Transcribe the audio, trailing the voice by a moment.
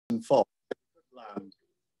fog, land.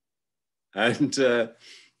 And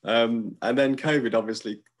then COVID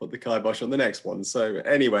obviously put the kibosh on the next one. So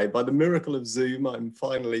anyway, by the miracle of Zoom, I'm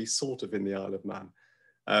finally sort of in the Isle of Man.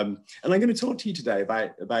 And I'm going to talk to you today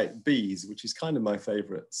about bees, which is kind of my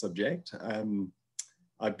favorite subject.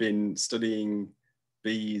 I've been studying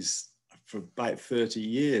bees for about 30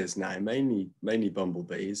 years now, mainly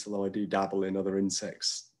bumblebees, although I do dabble in other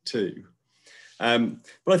insects too. But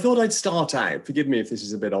I thought I'd start out, forgive me if this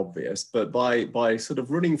is a bit obvious, but by sort of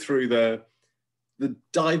running through the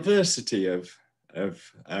diversity of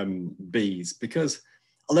bees, because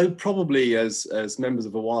although probably as members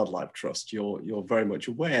of a wildlife trust, you're very much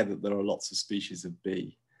aware that there are lots of species of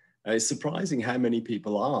bee. It's surprising how many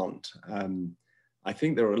people aren't. I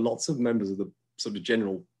think there are lots of members of the sort of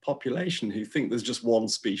general population who think there's just one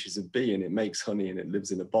species of bee and it makes honey and it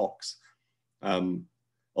lives in a box.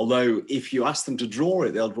 Although if you ask them to draw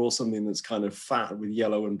it, they'll draw something that's kind of fat with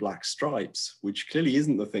yellow and black stripes, which clearly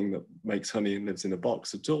isn't the thing that makes honey and lives in a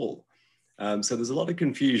box at all. So there's a lot of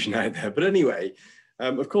confusion out there. But anyway,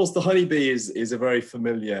 of course, the honeybee is a very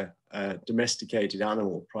familiar domesticated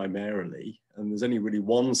animal primarily. And there's only really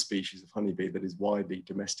one species of honeybee that is widely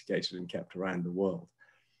domesticated and kept around the world.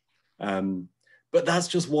 But that's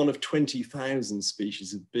just one of 20,000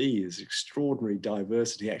 species of bee. It's extraordinary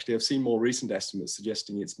diversity. Actually, I've seen more recent estimates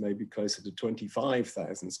suggesting it's maybe closer to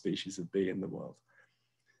 25,000 species of bee in the world.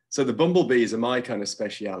 So the bumblebees are my kind of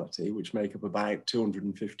speciality, which make up about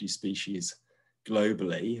 250 species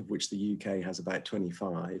globally, of which the UK has about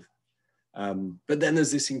 25. But then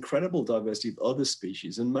there's this incredible diversity of other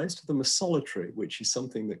species, and most of them are solitary, which is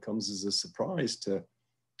something that comes as a surprise to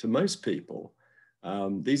most people.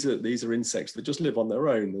 These are insects that just live on their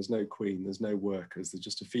own. There's no queen, there's no workers. There's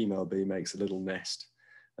just a female bee makes a little nest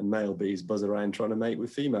and male bees buzz around trying to mate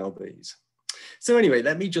with female bees. So anyway,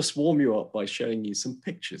 let me just warm you up by showing you some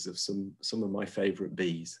pictures of some of my favorite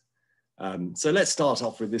bees. So let's start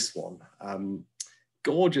off with this one.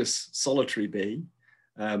 Gorgeous solitary bee.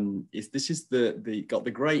 This is got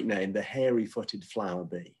the great name, the hairy-footed flower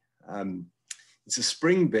bee. It's a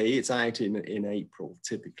spring bee. It's out in April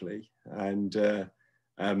typically, and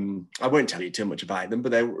I won't tell you too much about them,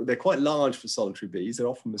 but they're quite large for solitary bees. They're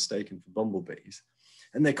often mistaken for bumblebees,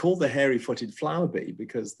 and they're called the hairy-footed flower bee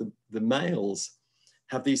because the males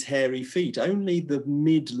have these hairy feet. Only the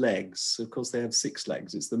mid legs, of course, they have 6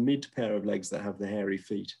 legs. It's the mid pair of legs that have the hairy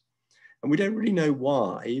feet, and we don't really know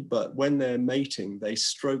why. But when they're mating, they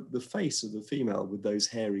stroke the face of the female with those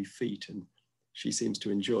hairy feet, and she seems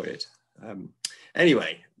to enjoy it.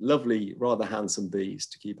 Anyway, lovely, rather handsome bees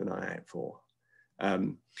to keep an eye out for.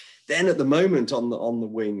 Then at the moment on the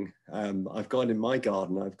wing, I've got in my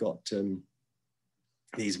garden, I've got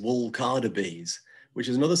these wool carder bees, which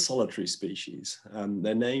is another solitary species.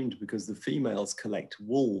 They're named because the females collect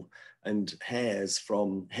wool and hairs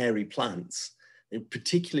from hairy plants. They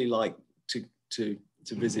particularly like to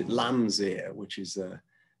visit lamb's ear, which is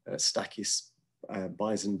Stachys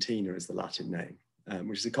byzantina is the Latin name.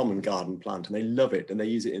 Which is a common garden plant, and they love it, and they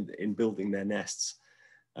use it in building their nests.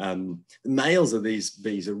 The males of these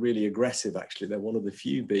bees are really aggressive, actually. They're one of the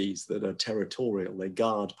few bees that are territorial. They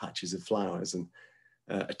guard patches of flowers and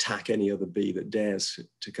attack any other bee that dares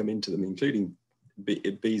to come into them, including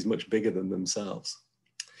bees much bigger than themselves.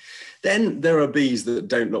 Then there are bees that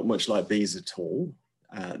don't look much like bees at all.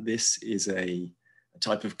 This is a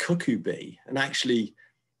type of cuckoo bee, and actually,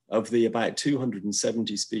 of the about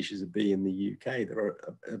 270 species of bee in the UK, there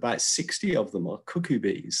are about 60 of them are cuckoo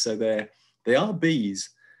bees. So they are bees,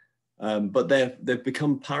 but they've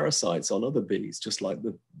become parasites on other bees, just like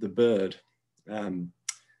the bird,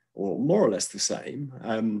 or more or less the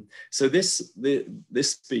same. So this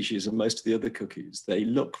species and most of the other cuckoos, they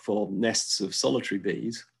look for nests of solitary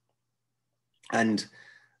bees. And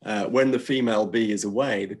when the female bee is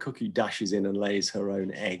away, the cuckoo dashes in and lays her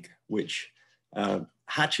own egg, which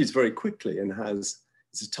hatches very quickly and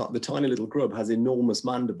the tiny little grub has enormous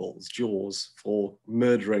mandibles, jaws for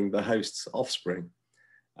murdering the host's offspring,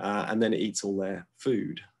 and then it eats all their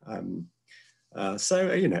food.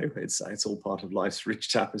 So, you know, it's all part of life's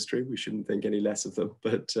rich tapestry. We shouldn't think any less of them,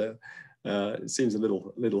 but it seems a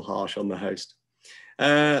little harsh on the host.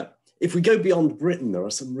 If we go beyond Britain, there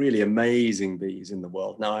are some really amazing bees in the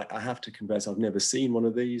world. Now, I have to confess, I've never seen one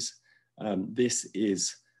of these. This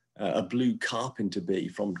is a blue carpenter bee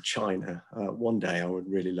from China. One day I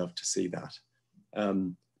would really love to see that.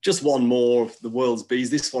 Just one more of the world's bees.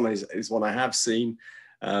 This one is one I have seen.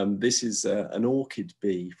 This is an orchid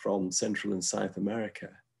bee from Central and South America.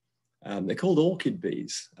 They're called orchid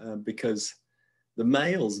bees because the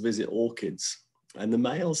males visit orchids, and the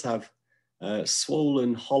males have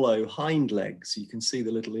swollen, hollow hind legs. You can see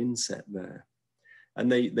the little inset there.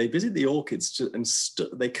 And they visit the orchids and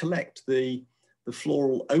they collect the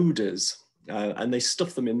floral odors and they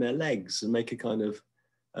stuff them in their legs and make a kind of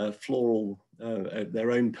floral,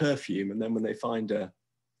 their own perfume. And then when they find a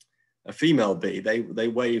female bee, they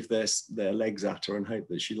wave their legs at her and hope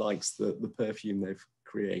that she likes the perfume they've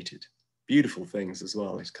created. Beautiful things as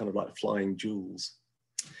well. It's kind of like flying jewels.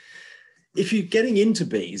 If you're getting into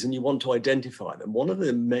bees and you want to identify them, one of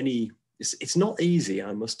the many, it's not easy,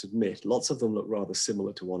 I must admit. Lots of them look rather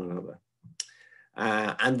similar to one another.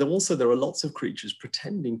 And also there are lots of creatures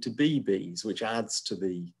pretending to be bees, which adds to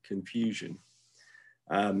the confusion.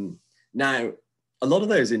 Now, a lot of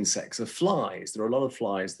those insects are flies. There are a lot of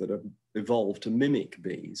flies that have evolved to mimic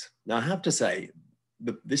bees. Now, I have to say,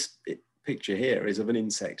 this picture here is of an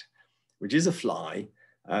insect, which is a fly.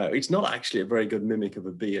 It's not actually a very good mimic of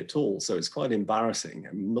a bee at all, so it's quite embarrassing.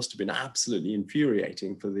 It must have been absolutely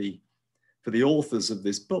infuriating for the authors of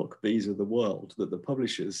this book, Bees of the World, that the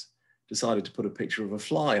publishers decided to put a picture of a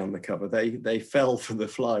fly on the cover. They fell for the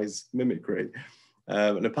fly's mimicry.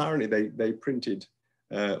 And apparently they printed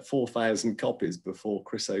 4,000 copies before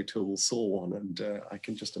Chris O'Toole saw one, and I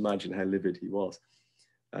can just imagine how livid he was.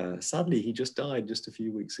 Sadly, he just died just a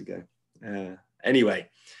few weeks ago. Anyway,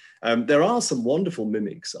 there are some wonderful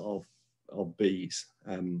mimics of bees.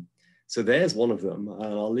 So there's one of them, and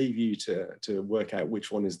I'll leave you to work out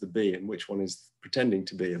which one is the bee and which one is pretending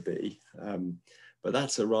to be a bee. But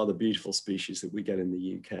that's a rather beautiful species that we get in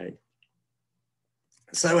the UK.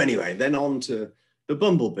 So anyway, then on to the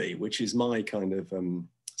bumblebee, which is my kind of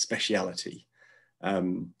speciality.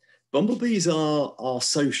 Bumblebees are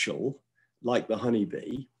social, like the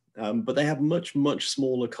honeybee, but they have much, much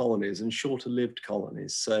smaller colonies and shorter lived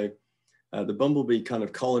colonies. So the bumblebee kind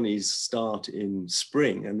of colonies start in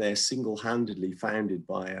spring, and they're single-handedly founded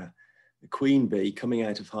by a queen bee coming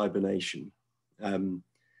out of hibernation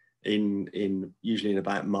usually in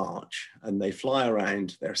about March, and they fly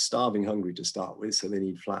around. They're starving hungry to start with, so they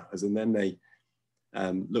need flowers, and then they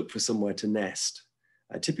look for somewhere to nest,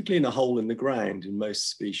 typically in a hole in the ground in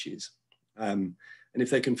most species. And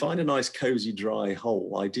if they can find a nice cozy dry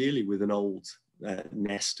hole, ideally with an old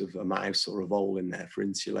nest of a mouse or a vole in there for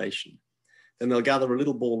insulation, then they'll gather a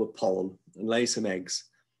little ball of pollen and lay some eggs,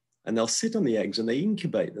 and they'll sit on the eggs and they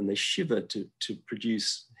incubate them. They shiver to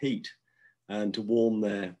produce heat and to warm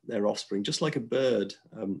their offspring, just like a bird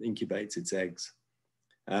incubates its eggs.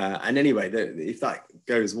 And anyway, if that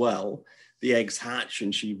goes well, the eggs hatch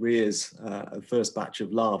and she rears a first batch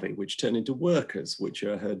of larvae, which turn into workers, which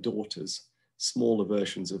are her daughters, smaller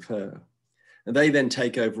versions of her. And they then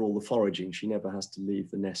take over all the foraging. She never has to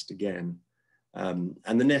leave the nest again. And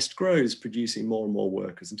the nest grows, producing more and more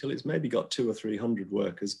workers until it's maybe got 200 or 300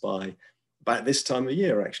 workers by about this time of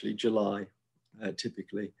year, actually, July,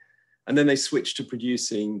 typically. And then they switch to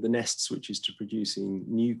producing, the nest switches to producing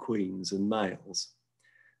new queens and males,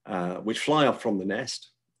 which fly off from the nest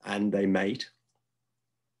and they mate.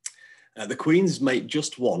 The queens mate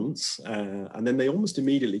just once, and then they almost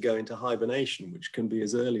immediately go into hibernation, which can be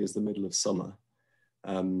as early as the middle of summer.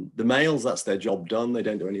 The males, that's their job done. They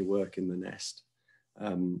don't do any work in the nest.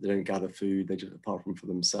 They don't gather food, they just, apart from for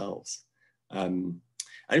themselves. And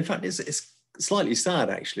in fact, it's slightly sad,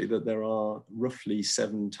 actually, that there are roughly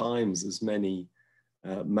 7 times as many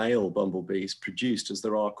male bumblebees produced as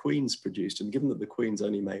there are queens produced. And given that the queens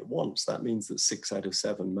only mate once, that means that 6 out of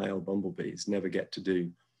 7 male bumblebees never get to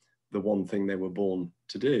do the one thing they were born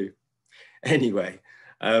to do. Anyway,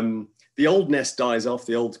 the old nest dies off,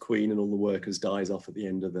 the old queen and all the workers dies off at the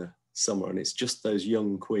end of the summer. And it's just those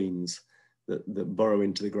young queens that burrow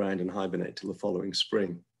into the ground and hibernate till the following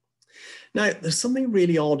spring. Now, there's something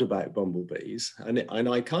really odd about bumblebees, and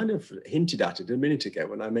I kind of hinted at it a minute ago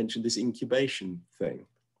when I mentioned this incubation thing.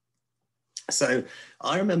 So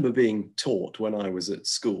I remember being taught when I was at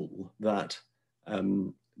school that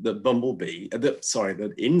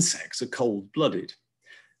that insects are cold-blooded.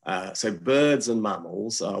 So birds and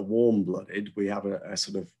mammals are warm-blooded. We have a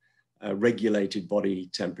sort of regulated body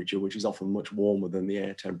temperature, which is often much warmer than the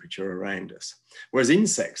air temperature around us. Whereas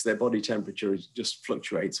insects, their body temperature just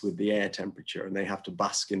fluctuates with the air temperature, and they have to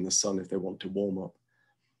bask in the sun if they want to warm up.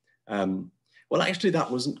 Well, actually, that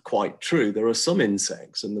wasn't quite true. There are some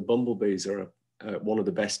insects, and the bumblebees are one of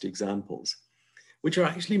the best examples, which are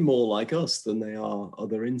actually more like us than they are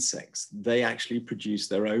other insects. They actually produce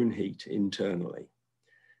their own heat internally.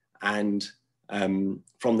 And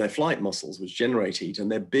from their flight muscles, which generate heat, and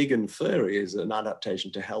they're big and furry as an adaptation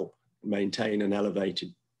to help maintain an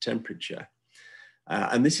elevated temperature.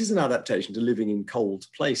 And this is an adaptation to living in cold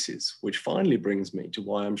places, which finally brings me to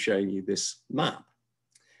why I'm showing you this map.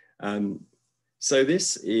 So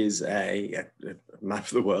this is a map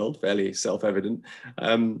of the world, fairly self-evident,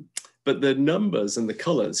 but the numbers and the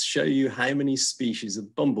colors show you how many species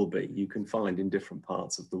of bumblebee you can find in different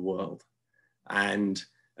parts of the world. And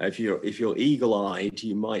if you're eagle-eyed,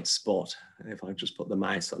 you might spot, if I just put the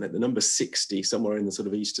mouse on it, the number 60 somewhere in the sort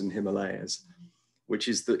of eastern Himalayas, which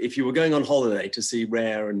is if you were going on holiday to see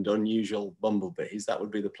rare and unusual bumblebees, that would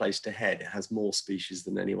be the place to head. It has more species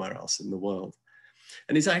than anywhere else in the world.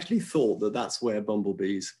 And it's actually thought that that's where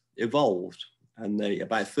bumblebees evolved, and they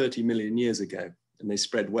about 30 million years ago, and they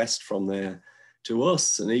spread west from there to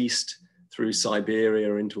us and east through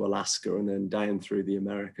Siberia into Alaska and then down through the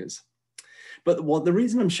Americas. But the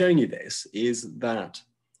reason I'm showing you this is that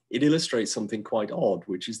it illustrates something quite odd,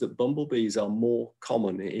 which is that bumblebees are more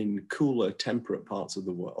common in cooler, temperate parts of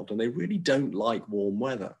the world, and they really don't like warm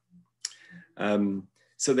weather.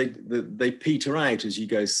 So they peter out as you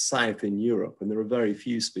go south in Europe, and there are very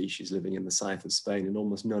few species living in the south of Spain and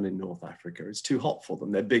almost none in North Africa. It's too hot for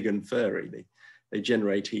them. They're big and furry. They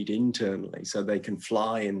generate heat internally, so they can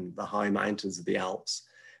fly in the high mountains of the Alps.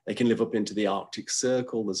 They can live up into the Arctic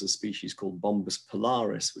Circle. There's a species called Bombus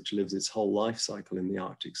polaris, which lives its whole life cycle in the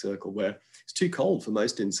Arctic Circle, where it's too cold for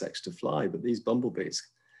most insects to fly, but these bumblebees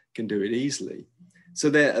can do it easily. So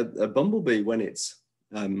a bumblebee, when it's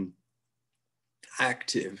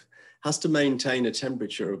active, has to maintain a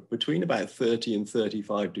temperature of between about 30 and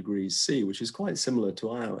 35 degrees C, which is quite similar to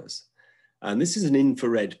ours. And this is an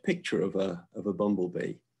infrared picture of a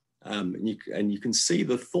bumblebee. And you can see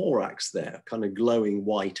the thorax there, kind of glowing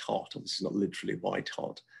white hot. Obviously not literally white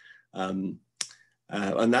hot. And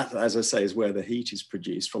that, as I say, is where the heat is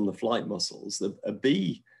produced from the flight muscles. A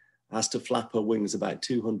bee has to flap her wings about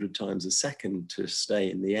 200 times a second to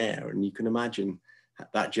stay in the air. And you can imagine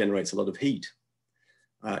that generates a lot of heat.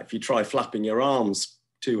 If you try flapping your arms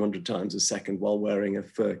 200 times a second while wearing a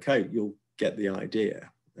fur coat, you'll get the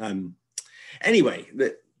idea. Anyway,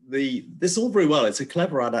 this all very well. It's a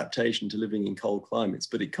clever adaptation to living in cold climates,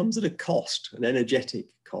 but it comes at a cost, an energetic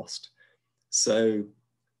cost. So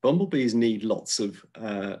bumblebees need lots of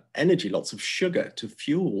energy, lots of sugar to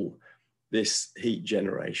fuel this heat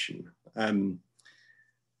generation. And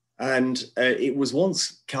it was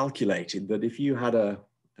once calculated that if you had a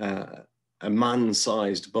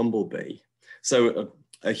man-sized bumblebee, so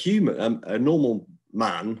a normal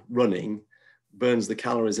man running burns the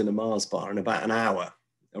calories in a Mars bar in about an hour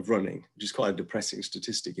of running, which is quite a depressing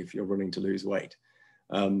statistic if you're running to lose weight.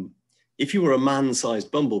 If you were a man-sized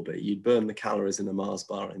bumblebee, you'd burn the calories in a Mars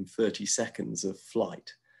bar in 30 seconds of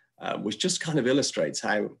flight, which just kind of illustrates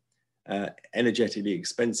how energetically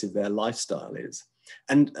expensive their lifestyle is.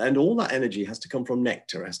 And all that energy has to come from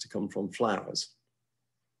nectar, has to come from flowers.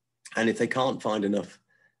 And if they can't find enough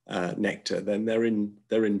nectar, then they're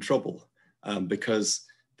in trouble because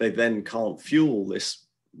they then can't fuel this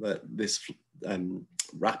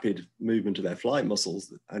rapid movement of their flight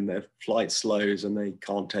muscles, and their flight slows and they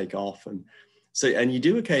can't take off. And you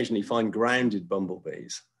do occasionally find grounded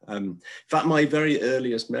bumblebees. In fact, my very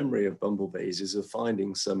earliest memory of bumblebees is of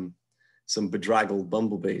finding some bedraggled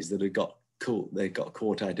bumblebees that had got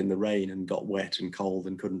caught out in the rain and got wet and cold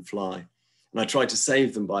and couldn't fly. And I tried to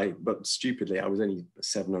save them but stupidly, I was only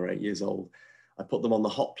 7 or 8 years old. I put them on the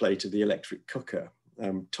hot plate of the electric cooker,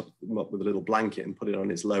 took them up with a little blanket and put it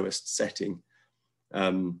on its lowest setting.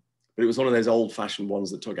 But it was one of those old-fashioned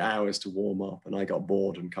ones that took hours to warm up, and I got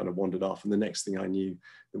bored and kind of wandered off. And the next thing I knew,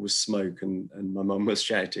 there was smoke and my mum was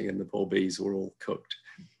shouting and the poor bees were all cooked.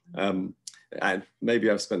 And maybe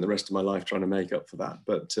I've spent the rest of my life trying to make up for that.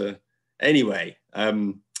 But anyway,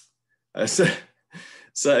 so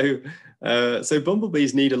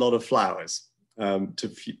bumblebees need a lot of flowers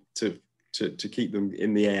to keep them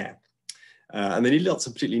in the air. And they need lots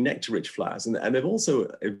of particularly nectar-rich flowers. And they've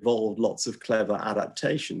also evolved lots of clever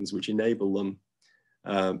adaptations which enable them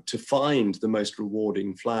to find the most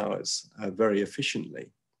rewarding flowers very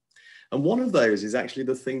efficiently. And one of those is actually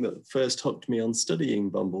the thing that first hooked me on studying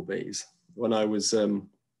bumblebees when I was, and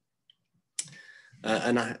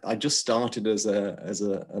I just started as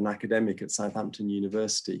an academic at Southampton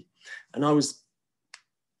University. And I was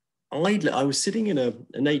sitting in a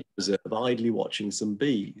nature reserve idly watching some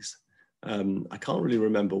bees. I can't really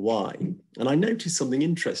remember why. And I noticed something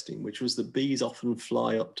interesting, which was that bees often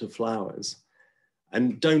fly up to flowers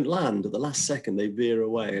and don't land at the last second. They veer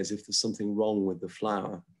away as if there's something wrong with the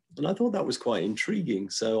flower. And I thought that was quite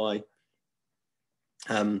intriguing. So I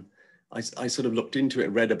sort of looked into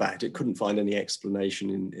it, read about it, couldn't find any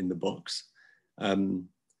explanation in the books. And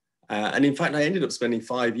And in fact, I ended up spending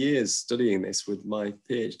 5 years studying this with my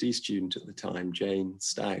PhD student at the time, Jane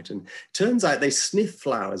Stout. And it turns out they sniff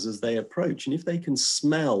flowers as they approach. And if they can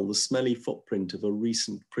smell the smelly footprint of a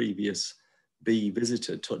recent previous bee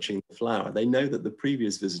visitor touching the flower, they know that the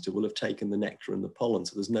previous visitor will have taken the nectar and the pollen.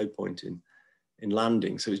 So there's no point in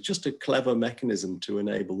landing. So it's just a clever mechanism to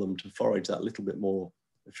enable them to forage that little bit more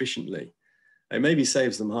efficiently. It maybe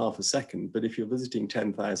saves them half a second, but if you're visiting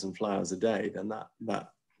 10,000 flowers a day, then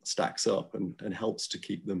that stacks up and helps to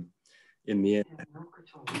keep them in the air.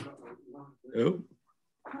 Oh,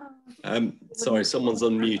 sorry, someone's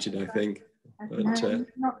unmuted, I think. But, no,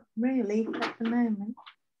 not really at the moment.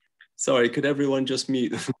 Sorry, could everyone just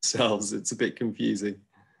mute themselves? It's a bit confusing.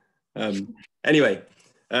 Anyway,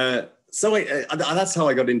 so that's how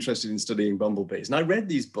I got interested in studying bumblebees. And I read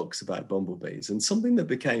these books about bumblebees, and something that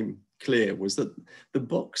became clear was that the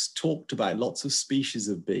books talked about lots of species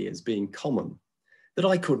of bee as being common that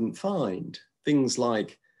I couldn't find. Things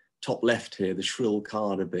like top left here, the shrill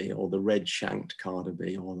carder bee, or the red-shanked carder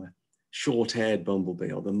bee, or the short-haired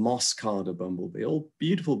bumblebee, or the moss carder bumblebee, all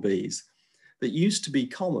beautiful bees that used to be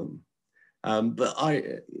common. But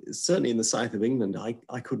certainly in the south of England,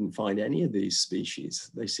 I couldn't find any of these species.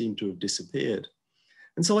 They seem to have disappeared.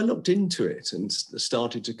 And so I looked into it and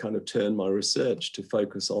started to kind of turn my research to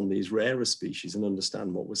focus on these rarer species and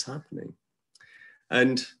understand what was happening.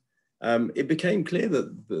 And it became clear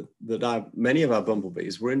that many of our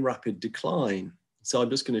bumblebees were in rapid decline. So I'm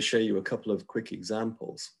just going to show you a couple of quick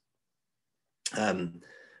examples.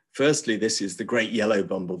 Firstly, this is the great yellow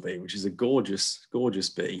bumblebee, which is a gorgeous, gorgeous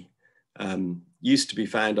bee. Used to be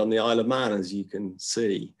found on the Isle of Man, as you can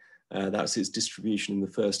see. That's its distribution in the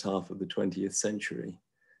first half of the 20th century.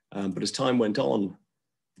 But as time went on,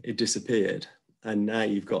 it disappeared. And now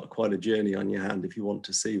you've got quite a journey on your hand if you want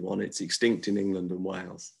to see one. It's extinct in England and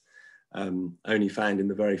Wales. Only found in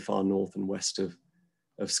the very far north and west of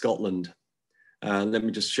Scotland. Let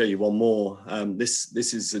me just show you one more. This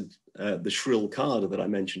is the shrill carder that I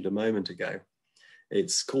mentioned a moment ago.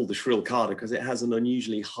 It's called the shrill carder because it has an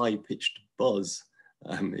unusually high-pitched buzz,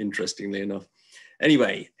 interestingly enough.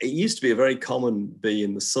 Anyway, it used to be a very common bee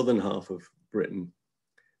in the southern half of Britain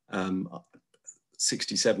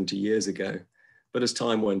 60, 70 years ago. But as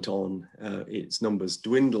time went on, its numbers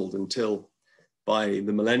dwindled until by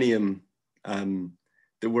the millennium,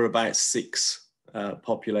 there were about 6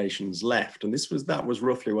 populations left. And that was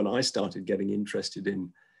roughly when I started getting interested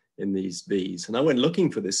in these bees. And I went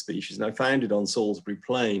looking for this species and I found it on Salisbury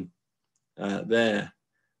Plain there.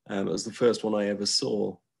 It was the first one I ever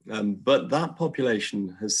saw. But that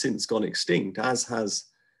population has since gone extinct, as has,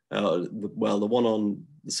 well, the one on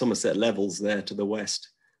the Somerset Levels there to the west.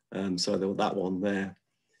 So that one there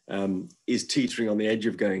is teetering on the edge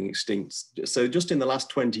of going extinct. So just in the last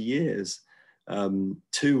 20 years, 2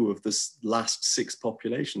 of the last 6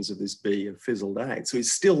 populations of this bee have fizzled out. So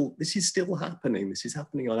this is still happening. This is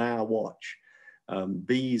happening on our watch.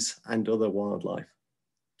 Bees and other wildlife,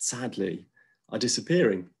 sadly, are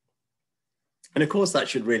disappearing. And of course, that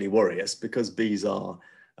should really worry us because bees are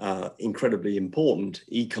incredibly important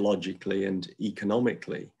ecologically and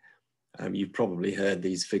economically. You've probably heard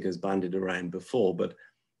these figures bandied around before, but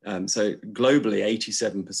so globally,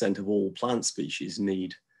 87% of all plant species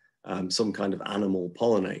need some kind of animal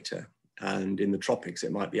pollinator. And in the tropics,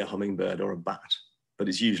 it might be a hummingbird or a bat, but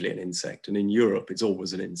it's usually an insect. And in Europe, it's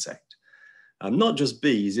always an insect. Not just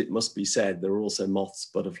bees, it must be said, there are also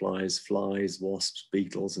moths, butterflies, flies, wasps,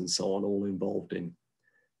 beetles, and so on, all involved in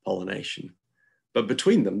pollination. But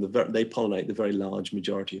between them, they pollinate the very large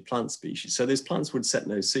majority of plant species. So these plants would set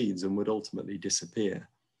no seeds and would ultimately disappear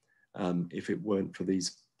if it weren't for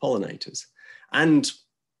these pollinators. And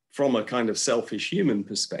from a kind of selfish human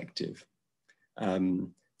perspective,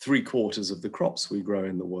 3/4 of the crops we grow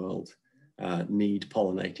in the world need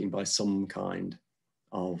pollinating by some kind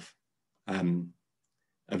of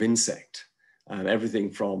insect.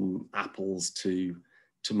 Everything from apples to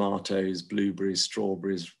tomatoes, blueberries,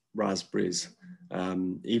 strawberries, raspberries,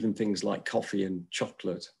 even things like coffee and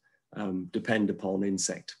chocolate depend upon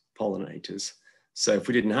insect pollinators. So if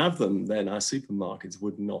we didn't have them, then our supermarkets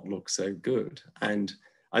would not look so good. And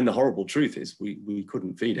the horrible truth is we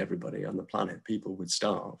couldn't feed everybody on the planet. People would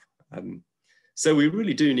starve. So we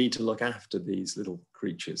really do need to look after these little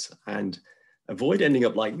creatures and avoid ending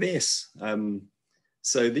up like this.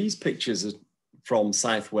 So these pictures are from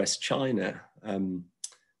southwest China,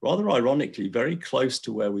 rather ironically, very close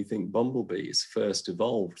to where we think bumblebees first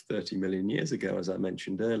evolved 30 million years ago, as I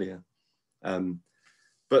mentioned earlier.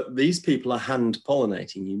 But these people are hand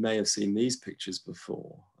pollinating. You may have seen these pictures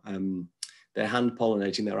before. They're hand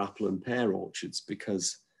pollinating their apple and pear orchards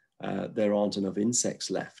because there aren't enough insects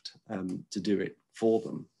left to do it for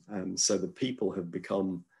them. So the people have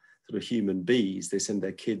become sort of human bees. They send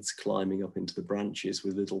their kids climbing up into the branches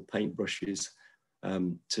with little paintbrushes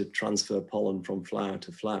to transfer pollen from flower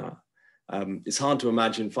to flower. It's hard to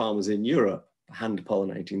imagine farmers in Europe hand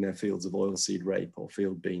pollinating their fields of oilseed rape or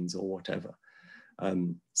field beans or whatever.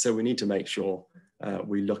 So we need to make sure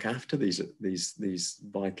we look after these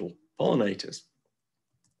vital pollinators.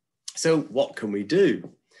 So what can we do?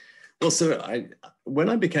 Well, so when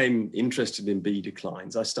I became interested in bee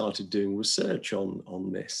declines, I started doing research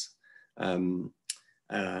on this. And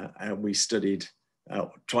we studied,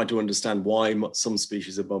 tried to understand why some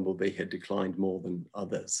species of bumblebee had declined more than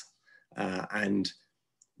others, and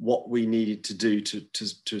what we needed to do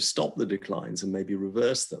to stop the declines and maybe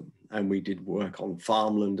reverse them. And we did work on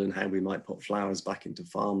farmland and how we might put flowers back into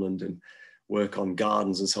farmland and work on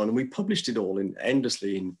gardens and so on. And we published it all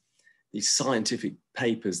endlessly in these scientific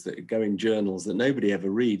papers that go in journals that nobody ever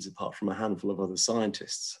reads apart from a handful of other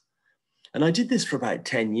scientists. And I did this for about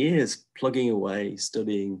 10 years, plugging away,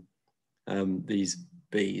 studying these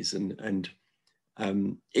bees. And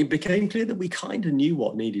it became clear that we kind of knew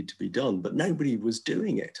what needed to be done, but nobody was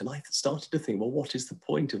doing it. And I started to think, well, what is the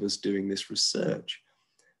point of us doing this research?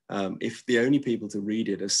 If the only people to read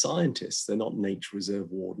it are scientists, they're not nature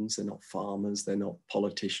reserve wardens, they're not farmers, they're not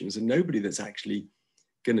politicians, and nobody that's actually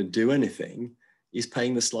going to do anything is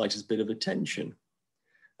paying the slightest bit of attention.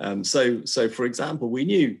 So for example, we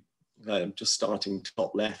knew, just starting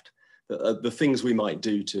top left, that the things we might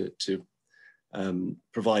do to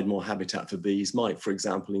provide more habitat for bees might, for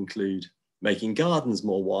example, include making gardens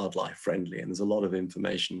more wildlife friendly. And there's a lot of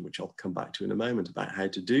information, which I'll come back to in a moment, about how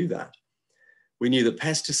to do that. We knew that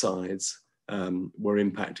pesticides were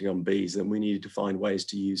impacting on bees, and we needed to find ways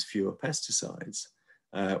to use fewer pesticides.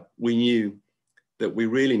 We knew that we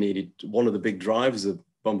really needed, one of the big drivers of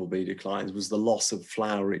bumblebee declines was the loss of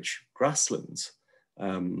flower-rich grasslands,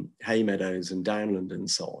 hay meadows and downland and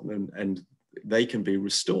so on, and they can be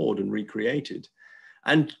restored and recreated.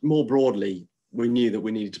 And more broadly, we knew that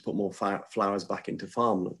we needed to put more flowers back into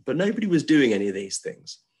farmland, but nobody was doing any of these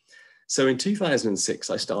things. So in 2006,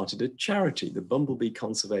 I started a charity, the Bumblebee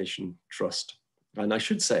Conservation Trust. And I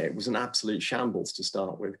should say it was an absolute shambles to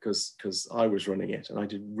start with, because I was running it and I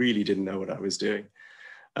really didn't know what I was doing.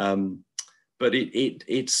 But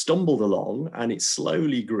it stumbled along and it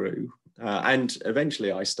slowly grew. And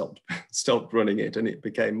eventually I stopped running it, and it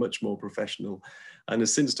became much more professional and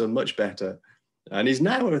has since done much better, and is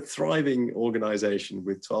now a thriving organization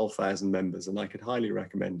with 12,000 members. And I could highly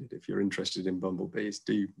recommend it. If you're interested in bumblebees,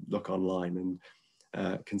 do look online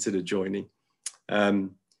and consider joining.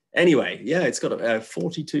 Anyway, yeah, it's got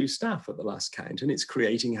 42 staff at the last count, and it's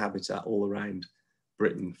creating habitat all around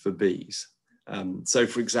Britain for bees. So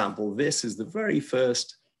for example, this is the very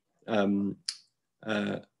first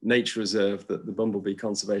nature reserve that the Bumblebee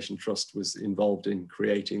Conservation Trust was involved in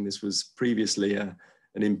creating. This was previously an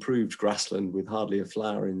improved grassland with hardly a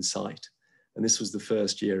flower in sight. And this was the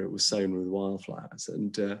first year it was sown with wildflowers.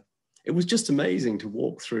 And it was just amazing to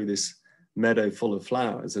walk through this meadow full of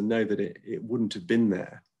flowers and know that it wouldn't have been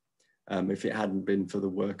there if it hadn't been for the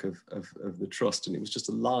work of the trust. And it was just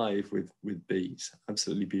alive with bees,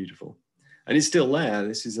 absolutely beautiful. And it's still there.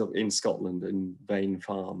 This is in Scotland, in Vane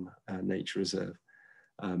Farm Nature Reserve.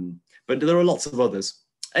 But there are lots of others.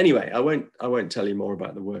 Anyway, I won't tell you more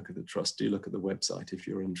about the work of the trust. Do look at the website if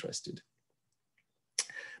you're interested.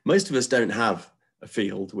 Most of us don't have a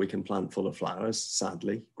field we can plant full of flowers,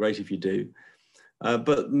 sadly. Great if you do.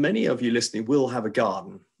 But many of you listening will have a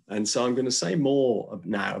garden. And so I'm going to say more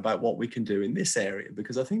now about what we can do in this area,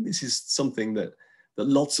 because I think this is something that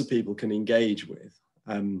lots of people can engage with.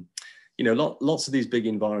 You know, lots of these big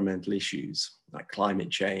environmental issues like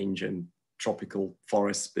climate change and tropical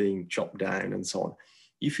forests being chopped down and so on,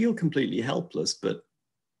 you feel completely helpless. But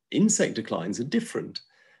insect declines are different,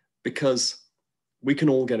 because we can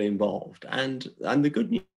all get involved. And the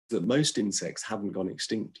good news is that most insects haven't gone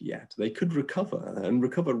extinct yet. They could recover, and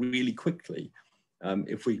recover really quickly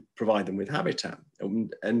if we provide them with habitat.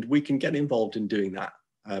 And we can get involved in doing that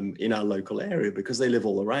in our local area, because they live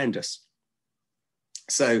all around us.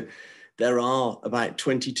 So there are about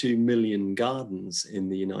 22 million gardens in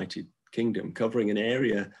the United Kingdom, covering an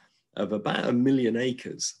area of about 1 million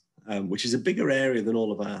acres, which is a bigger area than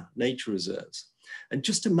all of our nature reserves. And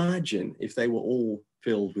just imagine if they were all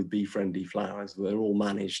filled with bee-friendly flowers, they're all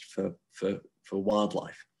managed for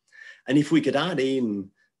wildlife. And if we could add in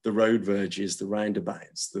the road verges, the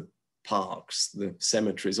roundabouts, the parks, the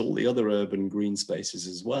cemeteries, all the other urban green spaces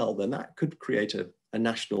as well, then that could create a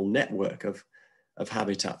national network of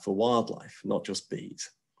habitat for wildlife, not just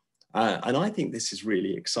bees. And I think this is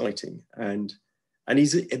really exciting. And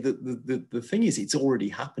the thing is, it's already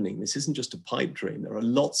happening. This isn't just a pipe dream. There are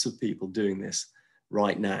lots of people doing this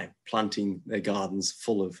right now, planting their gardens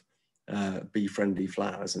full of bee-friendly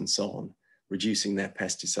flowers and so on, reducing their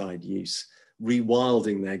pesticide use.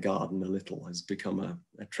 Rewilding their garden a little has become a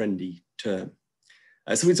trendy term.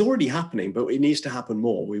 So it's already happening, but it needs to happen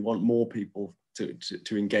more. We want more people to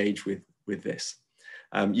engage with this.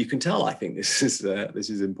 You can tell, I think this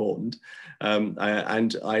is important.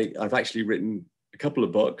 I've actually written a couple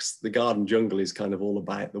of books. The Garden Jungle is kind of all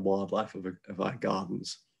about the wildlife of our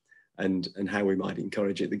gardens and how we might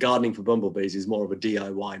encourage it. The Gardening for Bumblebees is more of a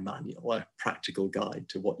DIY manual, a practical guide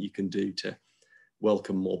to what you can do to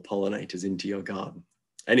welcome more pollinators into your garden.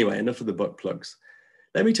 Anyway, enough of the book plugs.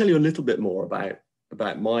 Let me tell you a little bit more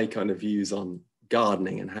about my kind of views on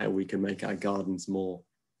gardening and how we can make our gardens more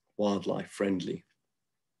wildlife friendly.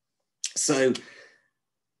 So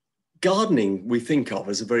gardening we think of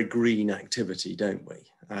as a very green activity, don't we?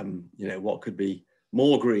 You know, what could be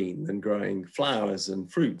more green than growing flowers and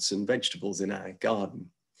fruits and vegetables in our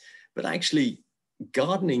garden? But actually,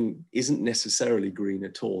 gardening isn't necessarily green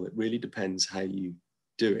at all. It really depends how you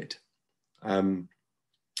do it. And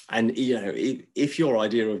you know, if your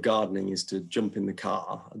idea of gardening is to jump in the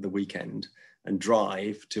car at the weekend and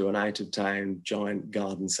drive to an out-of-town giant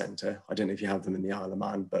garden centre, I don't know if you have them in the Isle of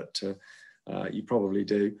Man, but you probably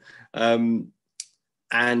do,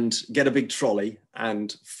 and get a big trolley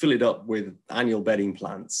and fill it up with annual bedding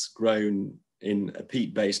plants grown in a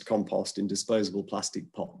peat-based compost in disposable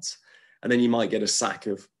plastic pots. And then you might get a sack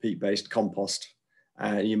of peat-based compost,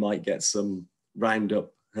 and you might get some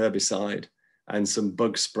Roundup herbicide and some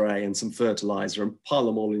bug spray and some fertilizer and pile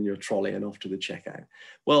them all in your trolley and off to the checkout.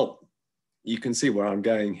 Well, you can see where I'm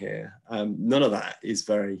going here. None of that is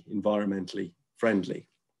very environmentally friendly.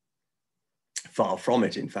 Far from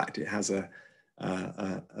it. In fact, it has a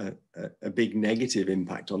big negative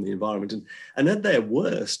impact on the environment. And at their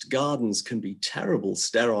worst, gardens can be terrible,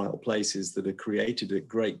 sterile places that are created at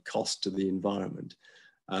great cost to the environment.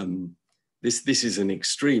 This is an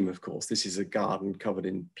extreme, of course. This is a garden covered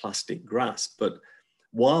in plastic grass. But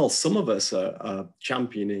while some of us are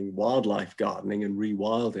championing wildlife gardening and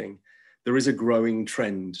rewilding, there is a growing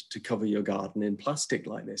trend to cover your garden in plastic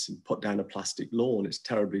like this and put down a plastic lawn. It's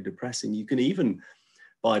terribly depressing. You can even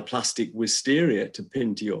buy plastic wisteria to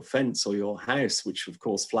pin to your fence or your house, which of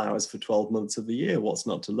course flowers for 12 months of the year. What's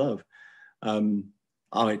not to love?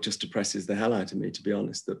 It just depresses the hell out of me, to be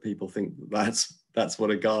honest, that people think that's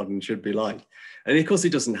what a garden should be like. And of course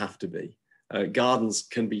it doesn't have to be. Gardens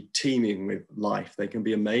can be teeming with life. They can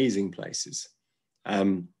be amazing places.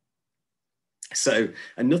 And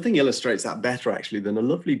nothing illustrates that better actually than a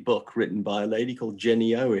lovely book written by a lady called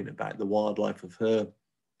Jenny Owen about the wildlife of her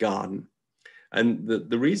garden. And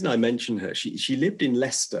the reason I mention her, she lived in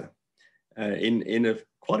Leicester in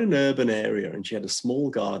quite an urban area, and she had a small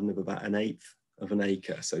garden of about 1/8 of an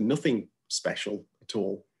acre, so nothing special at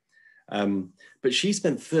all. But she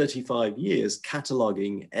spent 35 years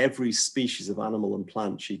cataloguing every species of animal and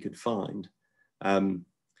plant she could find. And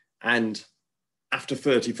after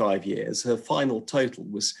 35 years, her final total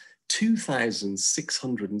was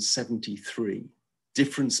 2,673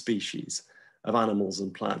 different species of animals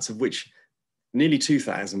and plants, of which nearly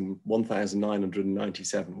 2,000,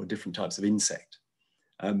 1,997 were different types of insect.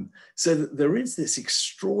 So there is this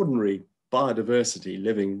extraordinary biodiversity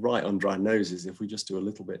living right under our noses if we just do a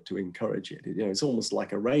little bit to encourage it. You know, it's almost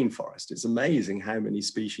like a rainforest. It's amazing how many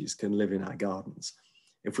species can live in our gardens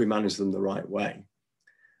if we manage them the right way.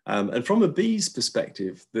 And from a bee's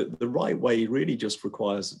perspective, the right way really just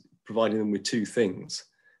requires providing them with two things.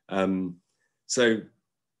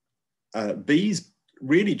 Bees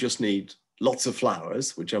really just need lots of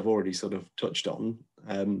flowers, which I've already sort of touched on,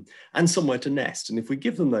 and somewhere to nest. And if we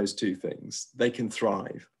give them those two things, they can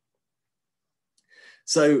thrive.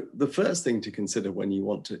 So the first thing to consider when you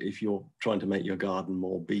want to, if you're trying to make your garden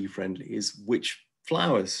more bee friendly, is which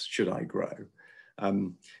flowers should I grow?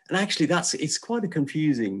 And actually it's quite a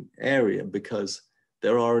confusing area because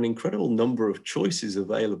there are an incredible number of choices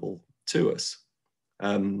available to us.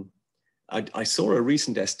 I saw a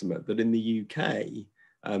recent estimate that in the UK,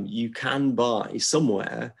 you can buy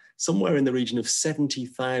somewhere in the region of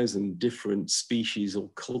 70,000 different species or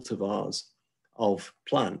cultivars of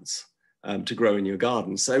plants to grow in your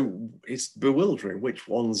garden. So it's bewildering. Which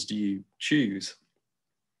ones do you choose?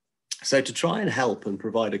 So to try and help and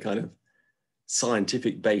provide a kind of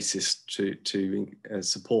scientific basis to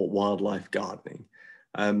support wildlife gardening,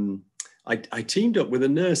 I teamed up with a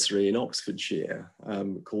nursery in Oxfordshire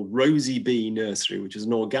called Rosie Bee Nursery, which is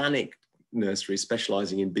an organic nursery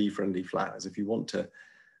specialising in bee-friendly flowers. If you want to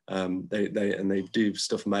They do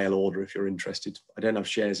stuff mail order if you're interested. I don't have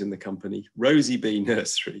shares in the company. Rosie Bee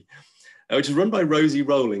Nursery, which is run by Rosie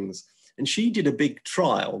Rowlings. And she did a big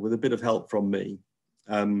trial with a bit of help from me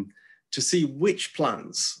to see which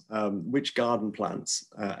plants, which garden plants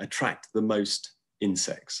attract the most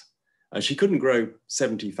insects. She couldn't grow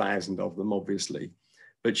 70,000 of them, obviously,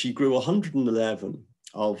 but she grew 111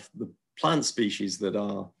 of the plant species that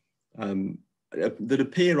are that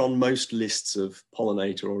appear on most lists of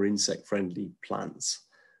pollinator or insect-friendly plants.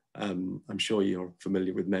 I'm sure you're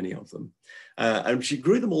familiar with many of them. And she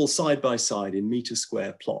grew them all side by side in meter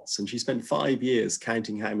square plots. And she spent 5 years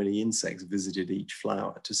counting how many insects visited each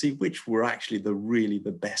flower to see which were actually really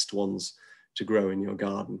the best ones to grow in your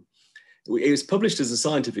garden. It was published as a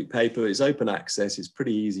scientific paper. It's open access. It's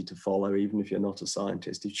pretty easy to follow, even if you're not a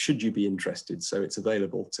scientist, should you be interested. So it's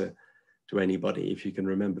available to anybody if you can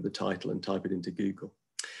remember the title and type it into Google.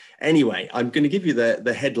 Anyway, I'm going to give you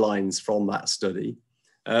the headlines from that study.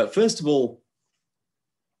 First of all,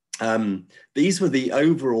 these were the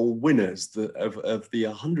overall winners of the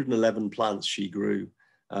 111 plants she grew.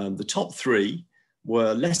 The top 3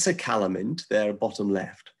 were lesser calamint, there bottom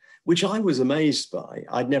left, which I was amazed by.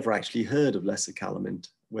 I'd never actually heard of lesser calamint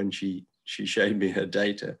when she showed me her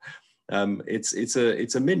data.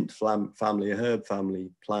 It's a mint family, a herb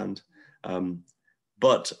family plant.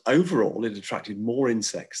 But overall, it attracted more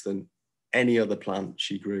insects than any other plant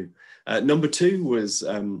she grew. Number 2 was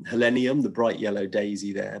Helenium, the bright yellow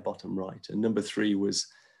daisy there, bottom right. And number 3 was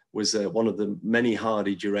one of the many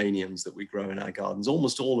hardy geraniums that we grow in our gardens,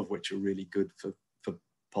 almost all of which are really good for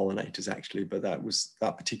pollinators actually, but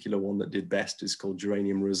that particular one that did best is called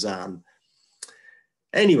Geranium Rosanne.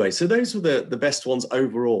 Anyway, so those were the best ones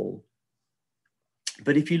overall.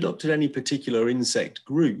 But if you looked at any particular insect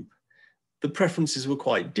group, the preferences were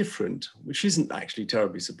quite different, which isn't actually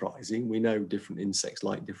terribly surprising. We know different insects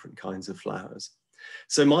like different kinds of flowers.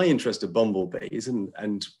 So my interest of bumblebees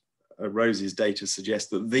and Rosie's data suggests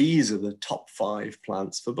that these are the top 5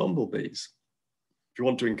 plants for bumblebees. If you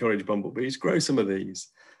want to encourage bumblebees, grow some of these.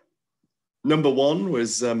 Number 1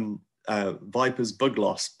 was Viper's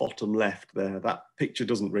Bugloss, bottom left there. That picture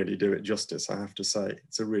doesn't really do it justice, I have to say.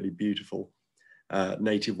 It's a really beautiful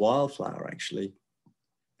native wildflower, actually.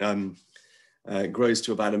 Grows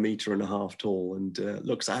to about 1.5 meters tall and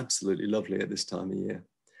looks absolutely lovely at this time of year.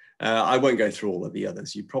 I won't go through all of the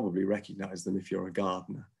others. You probably recognize them if you're a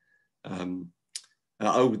gardener.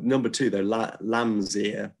 Number 2 though, lamb's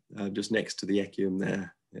ear, just next to the echium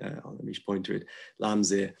there. Let me point to it.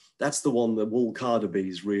 Lamb's ear. That's the one that wool carder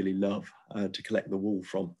bees really love to collect the wool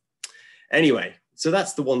from. Anyway, so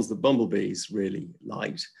that's the ones that bumblebees really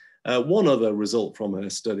liked. One other result from her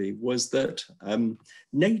study was that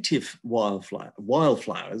native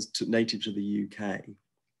wildflowers native to the UK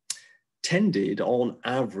tended on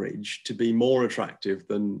average to be more attractive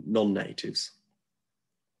than non-natives.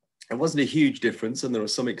 It wasn't a huge difference, and there are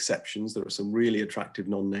some exceptions. There are some really attractive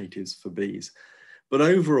non-natives for bees, but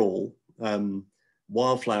overall,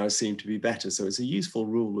 wildflowers seem to be better. So it's a useful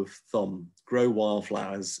rule of thumb. Grow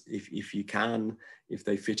wildflowers if you can, if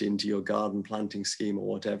they fit into your garden planting scheme or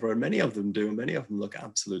whatever. And many of them do, and many of them look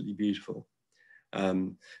absolutely beautiful.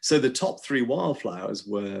 So the top 3 wildflowers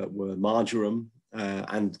were marjoram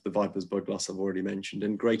and the Viper's Bugloss I've already mentioned,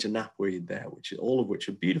 and greater knapweed there, all of which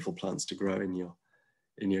are beautiful plants to grow in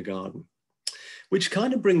your garden. Which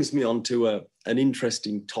kind of brings me on to an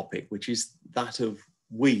interesting topic, which is that of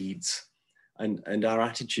weeds and our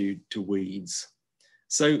attitude to weeds.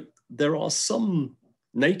 So there are some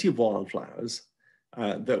native wildflowers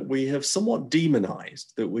that we have somewhat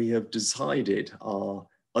demonized, that we have decided are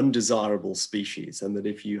undesirable species, and that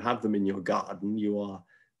if you have them in your garden, you are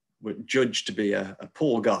judged to be a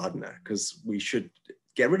poor gardener, because we should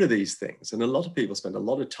get rid of these things. And a lot of people spend a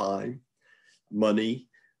lot of time, money,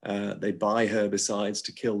 they buy herbicides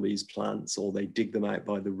to kill these plants, or they dig them out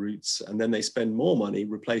by the roots, and then they spend more money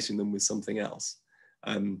replacing them with something else.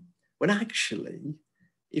 When actually,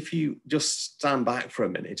 if you just stand back for a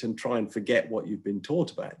minute and try and forget what you've been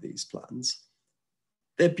taught about these plants,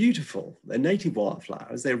 they're beautiful. They're native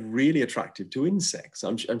wildflowers. They're really attractive to insects.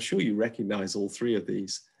 I'm sure you recognize all 3 of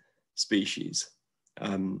these species: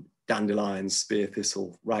 dandelions, spear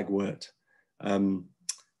thistle, ragwort.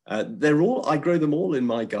 I grow them all in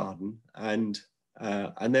my garden, and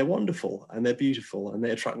they're wonderful, and they're beautiful, and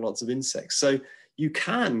they attract lots of insects. So you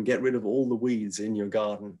can get rid of all the weeds in your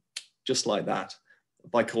garden just like that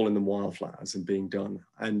by calling them wildflowers and being done.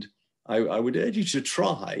 And I would urge you to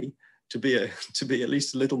try to be at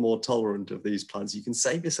least a little more tolerant of these plants. You can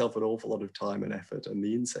save yourself an awful lot of time and effort, and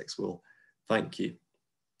the insects will thank you.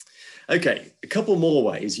 Okay, a couple more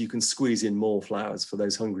ways you can squeeze in more flowers for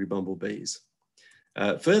those hungry bumblebees.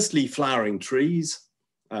 Firstly, flowering trees.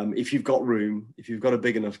 If you've got room, if you've got a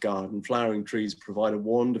big enough garden, flowering trees provide a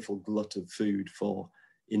wonderful glut of food for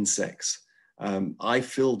insects. I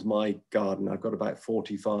filled my garden, I've got about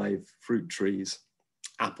 45 fruit trees,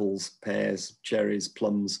 apples, pears, cherries,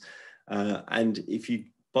 plums. And if you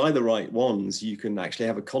buy the right ones, you can actually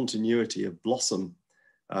have a continuity of blossom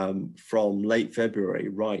from late February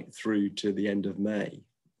right through to the end of May.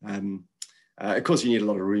 Of course, you need a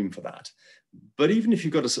lot of room for that. But even if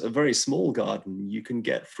you've got a very small garden, you can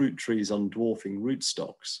get fruit trees on dwarfing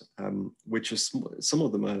rootstocks, which are some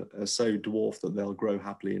of them are so dwarf that they'll grow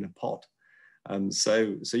happily in a pot.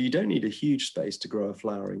 So you don't need a huge space to grow a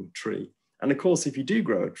flowering tree. And of course, if you do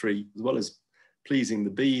grow a tree, as well as pleasing the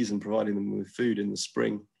bees and providing them with food in the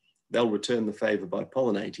spring, they'll return the favor by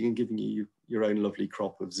pollinating and giving you your own lovely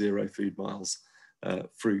crop of 0 food miles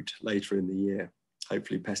fruit later in the year,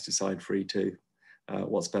 hopefully pesticide free too.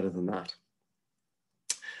 What's better than that?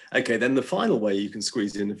 Okay, then the final way you can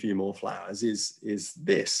squeeze in a few more flowers is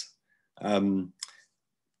this,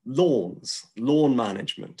 lawns, lawn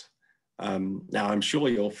management. Now, I'm sure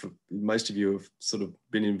most of you have sort of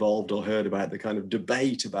been involved or heard about the kind of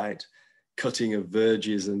debate about cutting of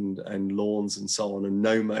verges and lawns and so on, and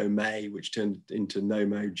no-mow May, which turned into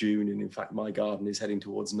no-mow June. And in fact, my garden is heading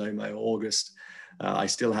towards no-mow August. I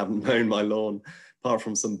still haven't mown my lawn, apart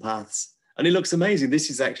from some paths. And it looks amazing. This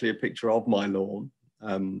is actually a picture of my lawn.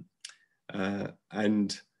 I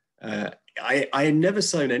had never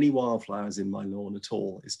sown any wildflowers in my lawn at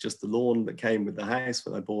all. It's just the lawn that came with the house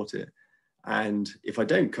when I bought it. And if I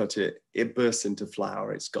don't cut it, it bursts into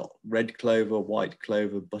flower. It's got red clover, white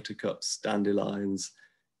clover, buttercups, dandelions,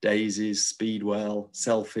 daisies, speedwell,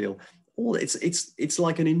 selfie. All it's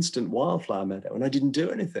like an instant wildflower meadow, and I didn't do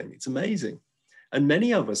anything. It's amazing. And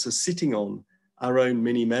many of us are sitting on our own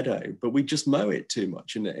mini meadow, but we just mow it too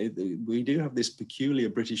much. And we do have this peculiar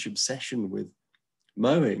British obsession with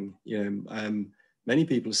mowing. Many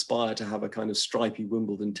people aspire to have a kind of stripy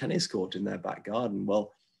Wimbledon tennis court in their back garden.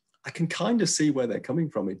 Well, I can kind of see where they're coming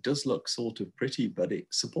from. It does look sort of pretty, but it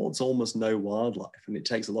supports almost no wildlife, and it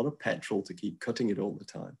takes a lot of petrol to keep cutting it all the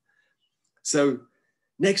time. So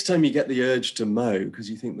next time you get the urge to mow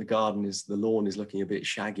because you think the lawn is looking a bit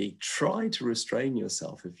shaggy, try to restrain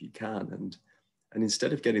yourself if you can, and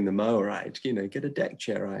instead of getting the mower out, get a deck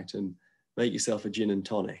chair out and make yourself a gin and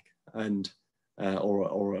tonic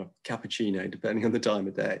or a cappuccino, depending on the time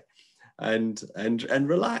of day. And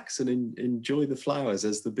relax and enjoy the flowers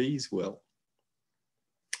as the bees will.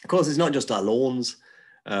 Of course, it's not just our lawns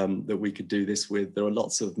that we could do this with. There are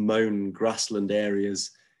lots of mown grassland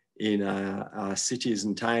areas in our cities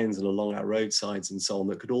and towns and along our roadsides and so on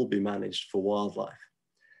that could all be managed for wildlife.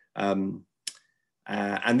 And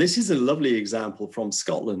this is a lovely example from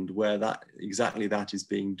Scotland where exactly that is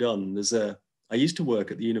being done. I used to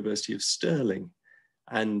work at the University of Stirling,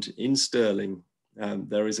 and in Stirling,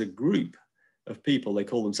 there is a group of people, they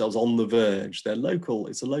call themselves On the Verge. They're local,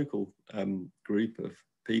 it's a local group of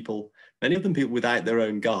people, many of them people without their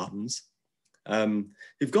own gardens,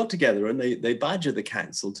 who've got together and they badger the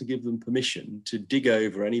council to give them permission to dig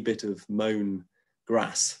over any bit of mown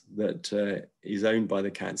grass that is owned by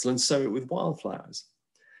the council and sow it with wildflowers.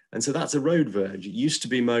 And so that's a road verge. It used to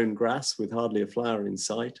be mown grass with hardly a flower in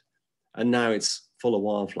sight, and now it's full of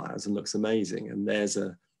wildflowers and looks amazing. And there's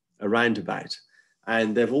a roundabout.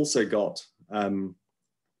 And they've also got a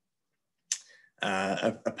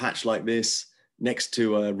patch like this next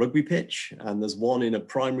to a rugby pitch, and there's one in a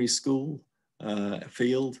primary school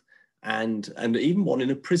field, and even one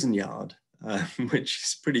in a prison yard, which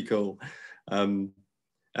is pretty cool.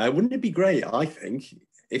 Wouldn't it be great, I think,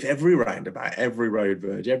 if every roundabout, every road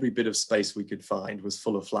verge, every bit of space we could find was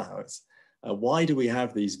full of flowers? Why do we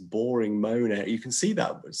have these boring mown areas? You can see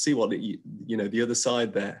what the other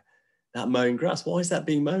side there, that mown grass. Why is that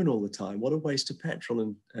being mown all the time? What a waste of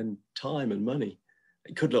petrol and time and money.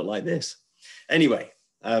 It could look like this. Anyway,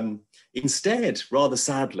 instead, rather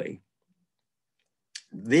sadly,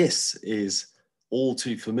 this is all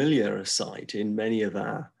too familiar a sight in many of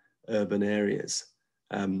our urban areas.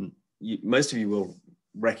 Most of you will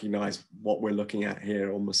recognize what we're looking at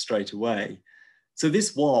here almost straight away. So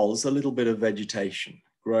this was a little bit of vegetation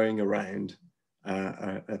growing around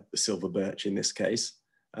a silver birch in this case.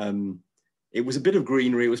 It was a bit of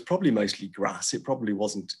greenery. It was probably mostly grass. It probably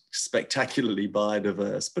wasn't spectacularly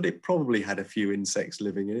biodiverse, but it probably had a few insects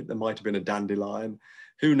living in it. There might have been a dandelion.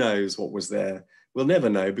 Who knows what was there? We'll never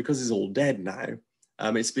know because it's all dead now.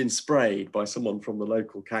 It's been sprayed by someone from the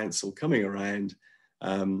local council coming around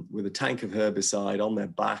with a tank of herbicide on their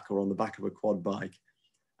back or on the back of a quad bike.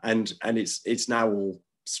 and it's now all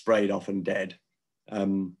sprayed off and dead.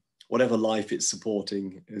 Whatever life it's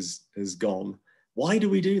supporting has gone. Why do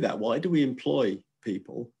we do that? Why do we employ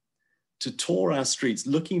people to tour our streets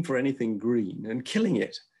looking for anything green and killing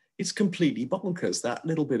it? It's completely bonkers. That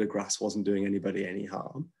little bit of grass wasn't doing anybody any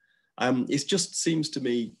harm. It just seems to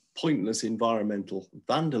me pointless environmental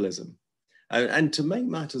vandalism. And to make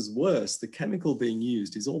matters worse, the chemical being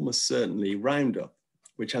used is almost certainly Roundup,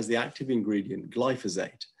 which has the active ingredient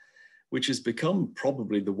glyphosate, which has become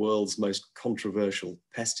probably the world's most controversial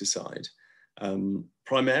pesticide,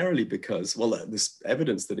 primarily because, well, there's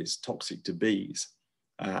evidence that it's toxic to bees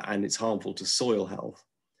and it's harmful to soil health.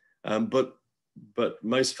 But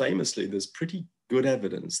most famously, there's pretty good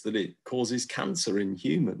evidence that it causes cancer in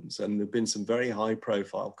humans. And there've been some very high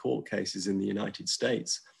profile court cases in the United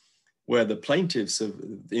States where the plaintiffs have,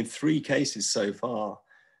 in 3 cases so far,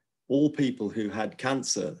 all people who had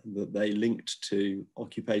cancer that they linked to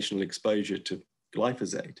occupational exposure to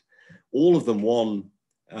glyphosate, all of them won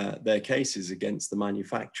their cases against the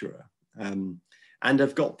manufacturer and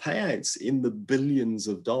have got payouts in the billions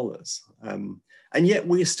of dollars. And yet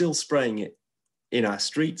we're still spraying it in our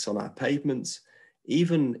streets, on our pavements,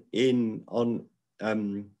 even on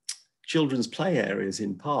children's play areas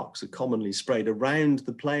in parks are commonly sprayed around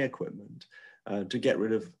the play equipment to get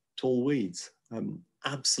rid of tall weeds.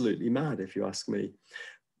 Absolutely mad, if you ask me.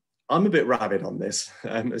 I'm a bit rabid on this,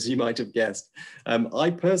 as you might have guessed. I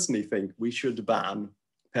personally think we should ban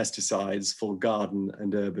pesticides for garden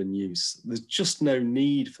and urban use. There's just no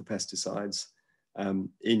need for pesticides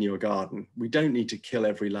in your garden. We don't need to kill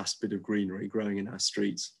every last bit of greenery growing in our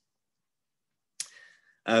streets.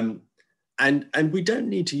 And we don't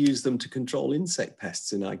need to use them to control insect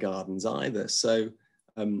pests in our gardens either. So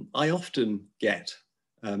I often get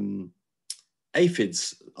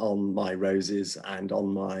aphids on my roses and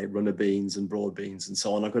on my runner beans and broad beans and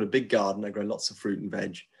so on. I've got a big garden. I grow lots of fruit and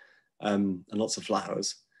veg and lots of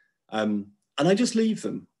flowers. And I just leave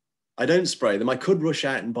them. I don't spray them. I could rush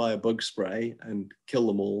out and buy a bug spray and kill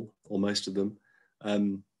them all, or most of them.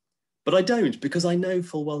 But I don't, because I know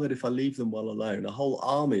full well that if I leave them well alone, a whole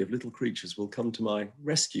army of little creatures will come to my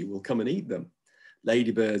rescue, will come and eat them.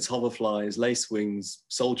 Ladybirds, hoverflies, lacewings,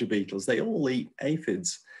 soldier beetles, they all eat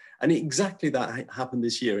aphids. And exactly that happened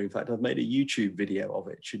this year. In fact, I've made a YouTube video of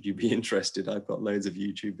it, should you be interested. I've got loads of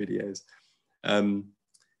YouTube videos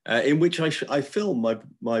in which I film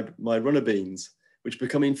my runner beans, which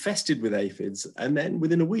become infested with aphids. And then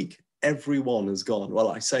within a week, every one has gone. Well,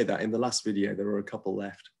 I say that in the last video, there were a couple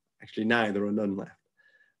left. Actually, now there are none left.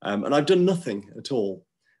 And I've done nothing at all.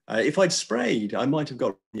 If I'd sprayed, I might have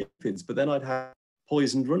got the aphids, but then I'd have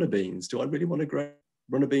poisoned runner beans. Do I really want to grow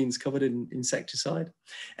runner beans covered in insecticide?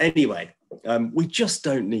 Anyway, we just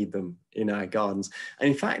don't need them in our gardens. And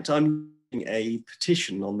in fact, I'm doing a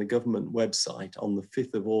petition on the government website on the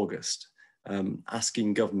 5th of August,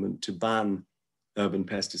 asking government to ban urban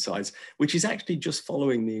pesticides, which is actually just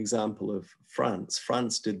following the example of France.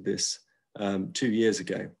 France did this 2 years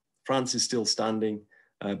ago. France is still standing.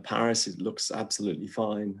 Paris, it looks absolutely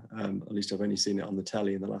fine. At least I've only seen it on the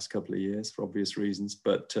telly in the last couple of years for obvious reasons.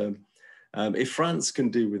 But if France can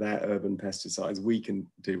do without urban pesticides, we can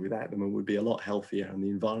do without them, and would be a lot healthier, and the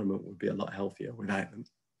environment would be a lot healthier without them.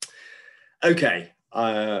 Okay,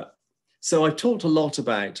 so I've talked a lot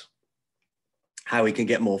about how we can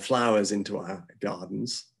get more flowers into our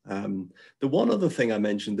gardens. The one other thing I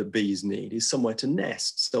mentioned that bees need is somewhere to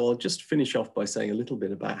nest. So I'll just finish off by saying a little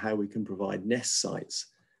bit about how we can provide nest sites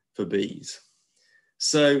for bees.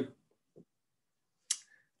 So,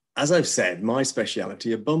 as I've said, my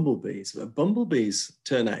speciality are bumblebees. But bumblebees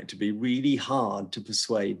turn out to be really hard to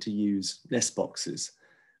persuade to use nest boxes.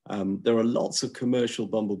 There are lots of commercial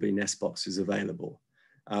bumblebee nest boxes available.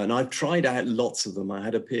 And I've tried out lots of them. I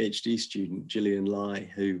had a PhD student, Gillian Lai,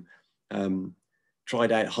 who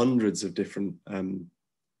tried out hundreds of different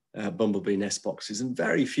bumblebee nest boxes, and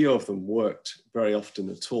very few of them worked very often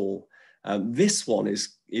at all. This one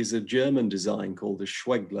is a German design called the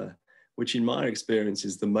Schwegler, which in my experience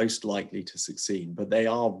is the most likely to succeed, but they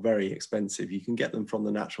are very expensive. You can get them from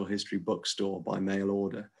the Natural History bookstore by mail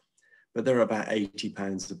order, but they're about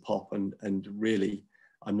 £80 a pop, and really,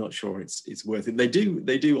 I'm not sure it's worth it. They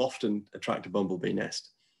do often attract a bumblebee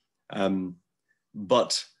nest,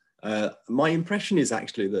 but my impression is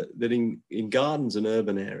actually that in gardens and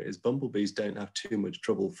urban areas, bumblebees don't have too much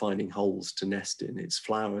trouble finding holes to nest in. It's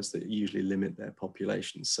flowers that usually limit their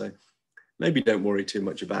populations. So maybe don't worry too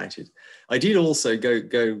much about it. I did also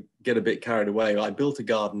go get a bit carried away. I built a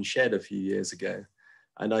garden shed a few years ago,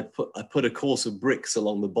 and I put a course of bricks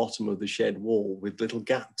along the bottom of the shed wall with little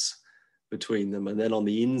gaps between them. And then on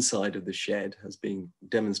the inside of the shed, as being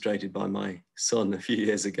demonstrated by my son a few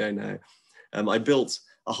years ago now, I built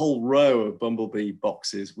a whole row of Bumblebee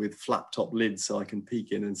boxes with flap top lids so I can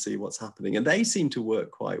peek in and see what's happening. And they seem to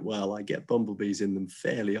work quite well. I get bumblebees in them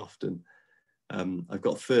fairly often. I've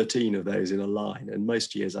got 13 of those in a line, and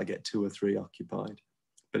most years I get 2 or 3 occupied.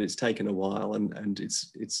 But it's taken a while, and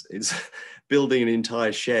it's building an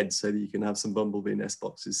entire shed so that you can have some bumblebee nest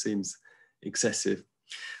boxes seems excessive.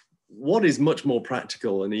 What is much more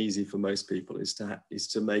practical and easy for most people is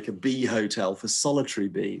to make a bee hotel for solitary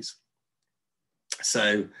bees.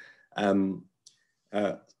 So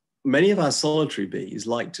many of our solitary bees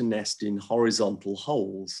like to nest in horizontal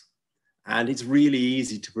holes, and it's really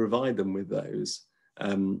easy to provide them with those.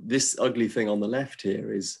 This ugly thing on the left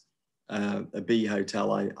here is a bee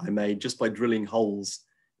hotel I made just by drilling holes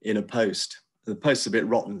in a post. The post's a bit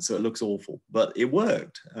rotten, so it looks awful, but it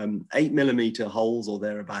worked. 8mm holes or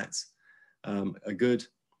thereabouts are good.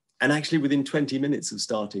 And actually within 20 minutes of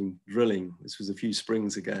starting drilling, this was a few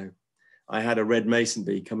springs ago, I had a red mason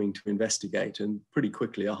bee coming to investigate, and pretty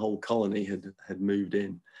quickly a whole colony had moved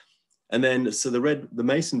in. And then, so the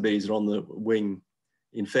mason bees are on the wing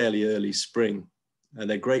in fairly early spring.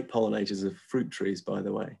 They're great pollinators of fruit trees, by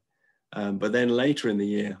the way. But then later in the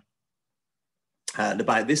year, at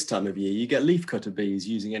about this time of year, you get leafcutter bees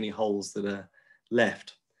using any holes that are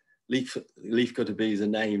left. Leafcutter bees are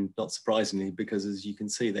named, not surprisingly, because as you can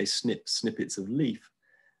see, they snip snippets of leaf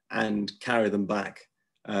and carry them back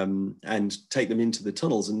and take them into the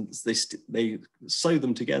tunnels, and they sew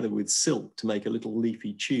them together with silk to make a little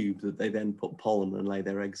leafy tube that they then put pollen and lay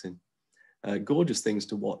their eggs in. Gorgeous things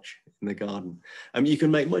to watch in the garden. You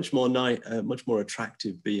can make much more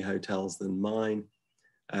attractive bee hotels than mine.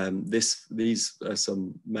 These are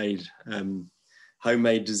some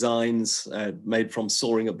homemade designs made from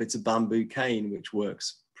sawing up bits of bamboo cane, which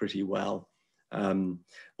works pretty well.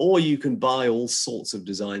 Or you can buy all sorts of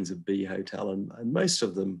designs of bee hotel, and most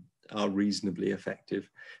of them are reasonably effective.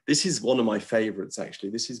 This is one of my favorites, actually.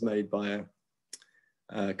 This is made by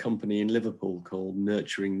a company in Liverpool called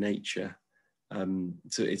Nurturing Nature.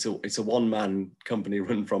 So it's a one-man company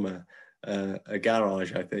run from a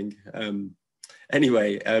garage, I think.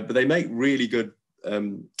 Anyway, but they make really good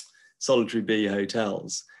solitary bee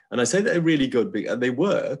hotels. And I say they're really good, they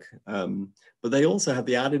work, but they also have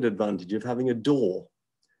the added advantage of having a door.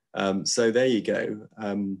 So there you go.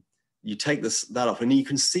 You take that off and you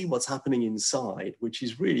can see what's happening inside, which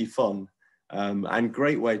is really fun and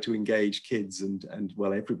great way to engage kids and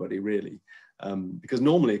well, everybody really. Because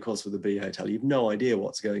normally, of course, with a bee hotel, you've no idea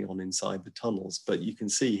what's going on inside the tunnels, but you can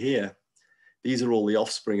see here, these are all the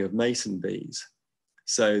offspring of mason bees.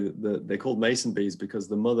 So they're called mason bees because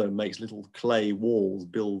the mother makes little clay walls,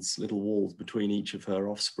 builds little walls between each of her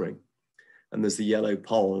offspring. And there's the yellow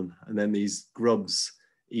pollen, and then these grubs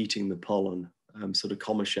eating the pollen, sort of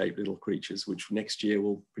comma-shaped little creatures, which next year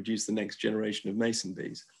will produce the next generation of mason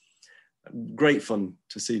bees. Great fun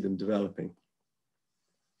to see them developing.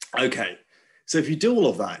 Okay, so if you do all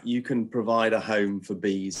of that, you can provide a home for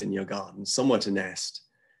bees in your garden, somewhere to nest,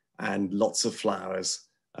 and lots of flowers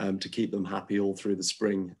to keep them happy all through the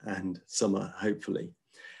spring and summer, hopefully.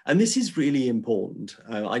 And this is really important.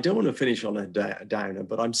 I don't want to finish on a downer,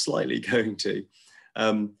 but I'm slightly going to,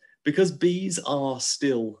 because bees are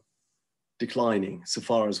still declining so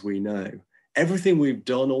far as we know. Everything we've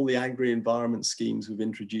done, all the agri-environment schemes we've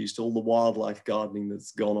introduced, all the wildlife gardening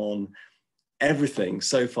that's gone on, everything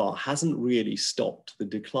so far hasn't really stopped the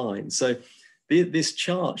decline. So this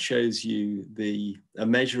chart shows you a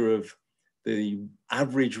measure of the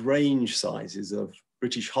average range sizes of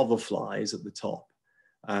British hoverflies at the top.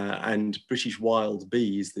 And British wild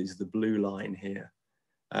bees, this is the blue line here.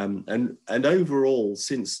 And overall,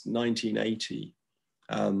 since 1980,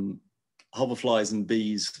 hoverflies and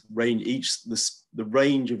bees range the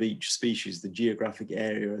range of each species, the geographic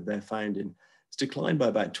area they're found in, has declined by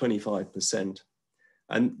about 25%.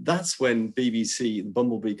 And that's when BBC, the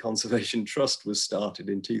Bumblebee Conservation Trust, was started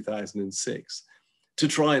in 2006 to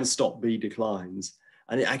try and stop bee declines.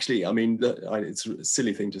 And it actually, I mean, it's a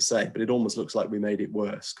silly thing to say, but it almost looks like we made it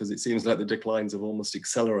worse, because it seems like the declines have almost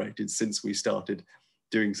accelerated since we started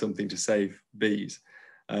doing something to save bees.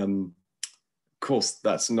 Of course,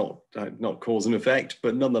 that's not cause and effect,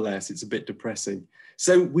 but nonetheless, it's a bit depressing.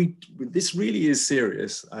 So this really is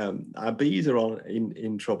serious. Our bees are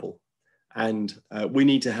in trouble, and we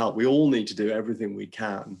need to help. We all need to do everything we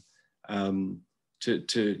can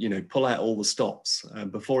to pull out all the stops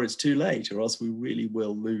before it's too late, or else we really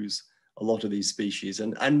will lose a lot of these species.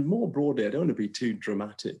 And more broadly, I don't want to be too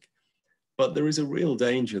dramatic, but there is a real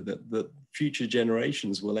danger that future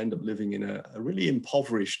generations will end up living in a really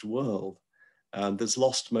impoverished world that's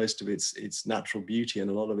lost most of its natural beauty and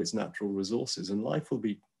a lot of its natural resources, and life will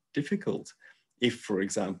be difficult if, for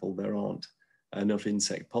example, there aren't enough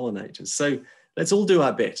insect pollinators. So let's all do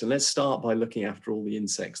our bit, and let's start by looking after all the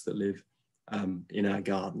insects that live in our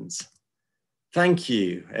gardens. Thank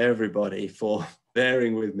you, everybody, for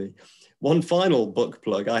bearing with me. One final book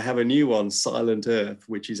plug. I have a new one, Silent Earth,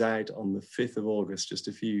 which is out on the 5th of August, just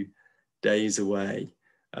a few days away,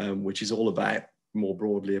 which is all about, more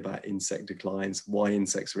broadly, about insect declines, why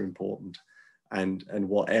insects are important, and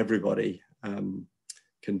what everybody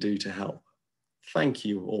can do to help. Thank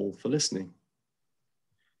you all for listening.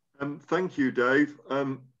 Thank you, Dave.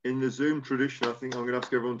 In the Zoom tradition, I think I'm going to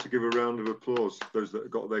ask everyone to give a round of applause, those that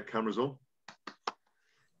have got their cameras on.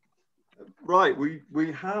 Right,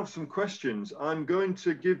 we have some questions. I'm going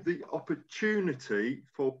to give the opportunity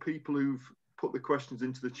for people who've put the questions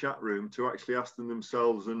into the chat room to actually ask them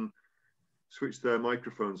themselves and switch their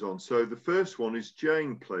microphones on. So the first one is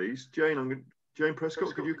Jane, please. Jane, Jane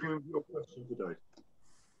Prescott, could you come in with your question today?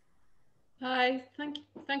 Hi,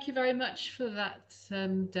 thank you very much for that,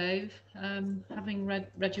 Dave. Having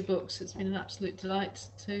read your books, it's been an absolute delight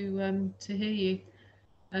to hear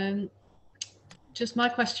you. Just my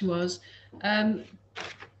question was,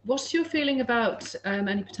 what's your feeling about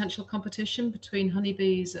any potential competition between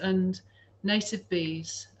honeybees and native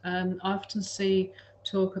bees? I often see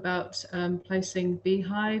talk about placing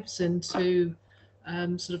beehives into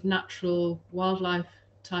sort of natural wildlife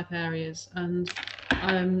type areas, and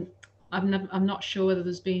I'm not sure whether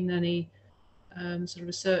there's been any sort of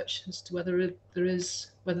research as to whether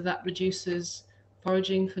whether that reduces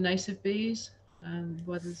foraging for native bees,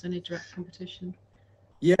 whether there's any direct competition.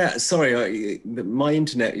 Yeah, sorry, my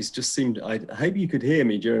internet is just seemed, I hope you could hear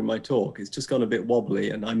me during my talk. It's just gone a bit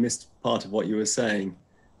wobbly and I missed part of what you were saying.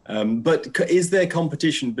 But is there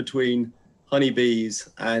competition between honeybees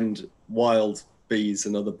and wild bees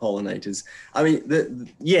and other pollinators? I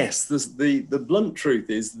mean, yes, the blunt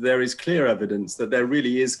truth is there is clear evidence that there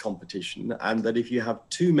really is competition, and that if you have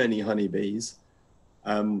too many honeybees,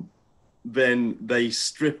 then they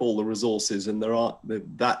strip all the resources, and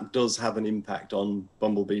that does have an impact on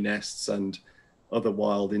bumblebee nests and other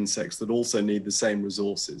wild insects that also need the same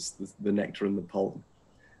resources, the nectar and the pollen.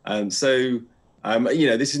 You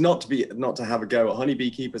know, this is not to have a go at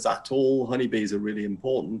honeybee keepers at all. Honeybees are really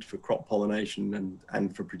important for crop pollination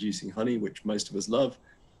and for producing honey, which most of us love.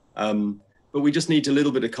 But we just need a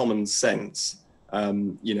little bit of common sense.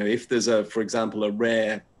 You know, if there's for example, a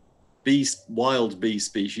rare wild bee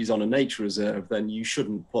species on a nature reserve, then you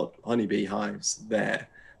shouldn't put honeybee hives there,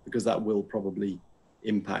 because that will probably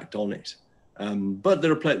impact on it. But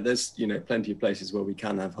there's you know, plenty of places where we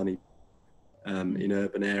can have honey in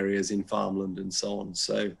urban areas, in farmland and so on.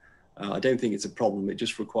 So I don't think it's a problem. It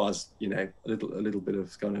just requires, you know, a little bit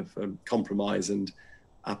of kind of compromise and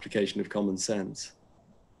application of common sense.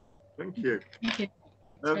 Thank you. Thank you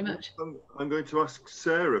very much. I'm going to ask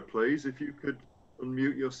Sarah, please, if you could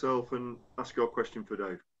unmute yourself and ask your question for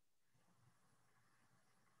Dave.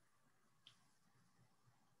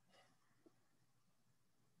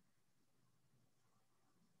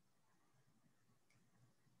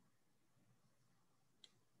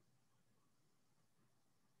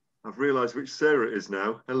 I've realised which Sarah it is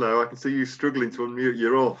now. Hello, I can see you struggling to unmute.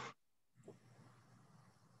 You're off.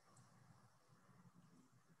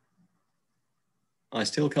 I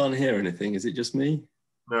still can't hear anything. Is it just me?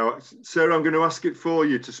 No, Sarah, I'm going to ask it for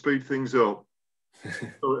you to speed things up.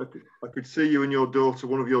 So I could see you and your daughter,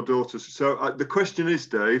 one of your daughters. So the question is,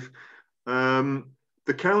 Dave,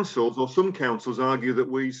 the councils, or some councils, argue that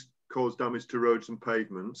weeds cause damage to roads and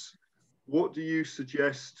pavements. What do you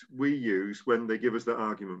suggest we use when they give us that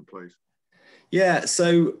argument, please? Yeah,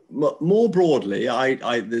 so more broadly,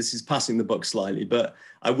 this is passing the buck slightly, but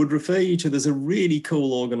I would refer you to, there's a really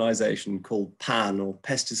cool organization called PAN, or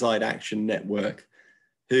Pesticide Action Network,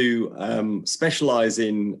 who specialize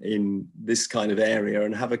in this kind of area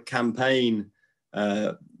and have a campaign,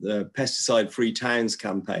 the Pesticide Free Towns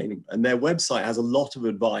campaign. And their website has a lot of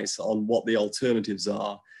advice on what the alternatives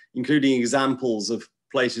are, including examples of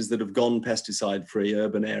places that have gone pesticide free,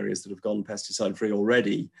 urban areas that have gone pesticide free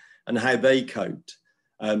already, and how they coped.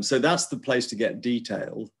 So that's the place to get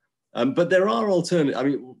detailed. But there are alternatives. I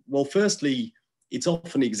mean, well, firstly, it's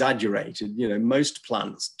often exaggerated. You know, most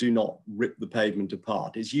plants do not rip the pavement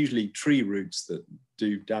apart. It's usually tree roots that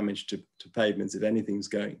do damage to pavements, if anything's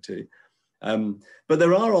going to. But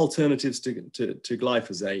there are alternatives to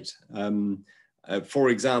glyphosate. For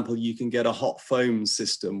example, you can get a hot foam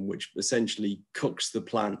system, which essentially cooks the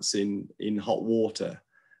plants in hot water.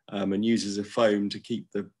 and uses a foam to keep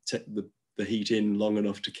the heat in long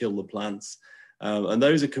enough to kill the plants. And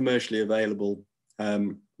those are commercially available,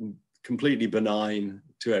 completely benign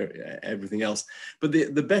to everything else. But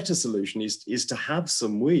the better solution is to have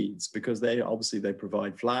some weeds, because they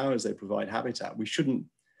provide flowers, they provide habitat. We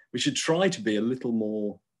should try to be a little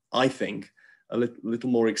more, I think, a little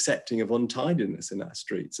more accepting of untidiness in our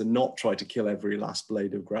streets, and not try to kill every last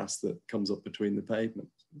blade of grass that comes up between the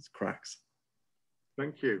pavements. It's cracks.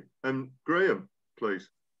 Thank you. Graham, please.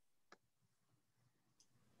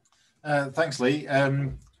 Thanks, Lee.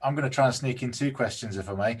 I'm going to try and sneak in 2 questions, if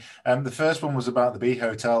I may. The first one was about the bee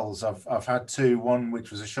hotels. I've had 2, one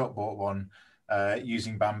which was a shop bought one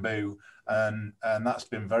using bamboo, and that's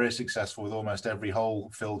been very successful, with almost every hole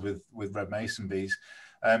filled with red mason bees.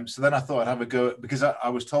 So then I thought I'd have a go, because I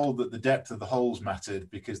was told that the depth of the holes mattered,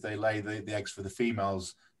 because they lay the eggs for the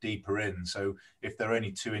females deeper in. So if they're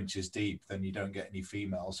only 2 inches deep, then you don't get any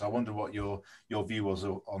females. So I wonder what your view was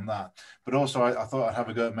on that. But also I thought I'd have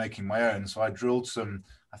a go at making my own. So I drilled some,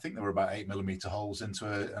 I think there were about 8mm holes into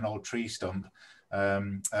an old tree stump.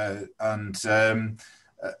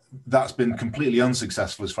 That's been completely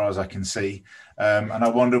unsuccessful as far as I can see. And I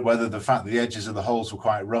wondered whether the fact that the edges of the holes were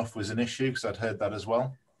quite rough was an issue, because I'd heard that as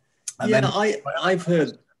well. And yeah, then, I've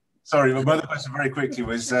heard. Sorry, my other question very quickly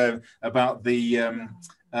was about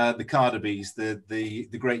the carder bees, the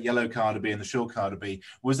great yellow carder bee and the short carder bee.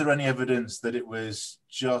 Was there any evidence that it was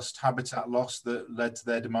just habitat loss that led to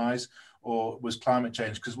their demise, or was climate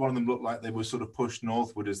change? Because one of them looked like they were sort of pushed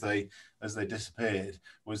northward as they disappeared.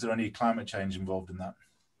 Was there any climate change involved in that?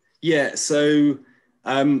 Yeah, so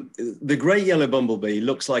the great yellow bumblebee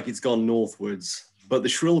looks like it's gone northwards, but the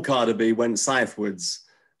shrill carder bee went southwards.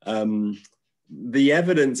 The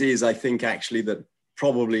evidence is, I think, actually that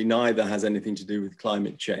probably neither has anything to do with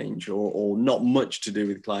climate change, or not much to do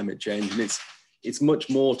with climate change, and it's much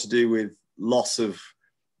more to do with loss of.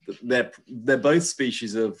 They're both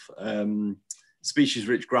species of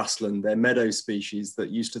species-rich grassland. They're meadow species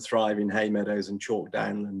that used to thrive in hay meadows and chalk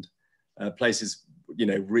downland, places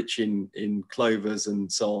rich in clovers and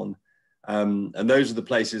so on. And those are the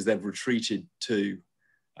places they've retreated to.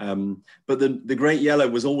 But the great yellow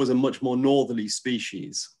was always a much more northerly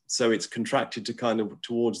species. So it's contracted to kind of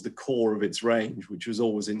towards the core of its range, which was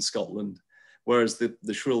always in Scotland. Whereas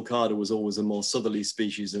the shrill carder was always a more southerly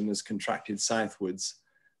species and has contracted southwards.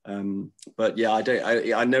 But yeah,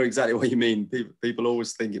 I know exactly what you mean. People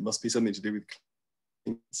always think it must be something to do with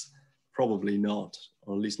things. Probably not,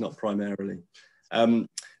 or at least not primarily.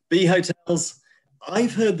 Bee hotels,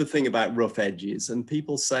 I've heard the thing about rough edges, and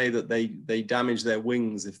people say that they damage their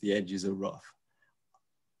wings if the edges are rough.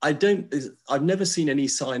 I've never seen any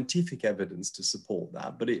scientific evidence to support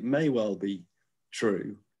that, but it may well be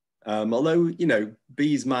true. Although,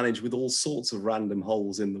 bees manage with all sorts of random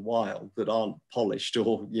holes in the wild that aren't polished,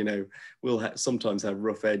 or, will sometimes have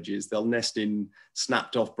rough edges. They'll nest in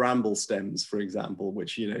snapped off bramble stems, for example,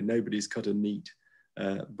 which, nobody's cut a neat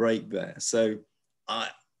break there. So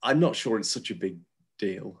I'm not sure it's such a big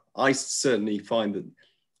deal. I certainly find that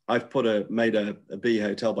I've made a bee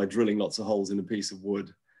hotel by drilling lots of holes in a piece of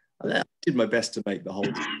wood. I did my best to make the holes,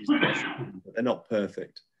 but they're not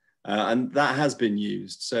perfect. And that has been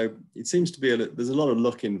used. So it seems to be there's a lot of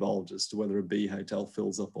luck involved as to whether a bee hotel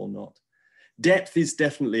fills up or not. Depth is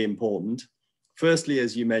definitely important. Firstly,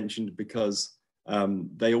 as you mentioned, because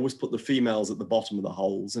they always put the females at the bottom of the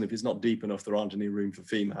holes. And if it's not deep enough, there aren't any room for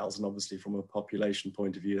females. And obviously from a population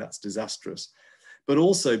point of view, that's disastrous. But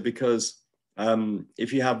also because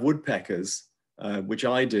if you have woodpeckers, which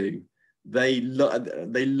I do, they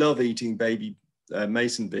love eating baby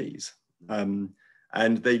mason bees.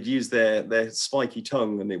 And they'd use their spiky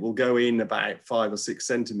tongue, and it will go in about 5 or 6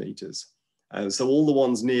 centimeters. So all the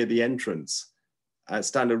ones near the entrance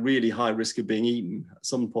stand a really high risk of being eaten at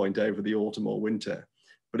some point over the autumn or winter.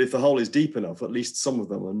 But if the hole is deep enough, at least some of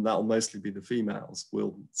them, and that'll mostly be the females,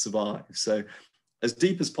 will survive. So as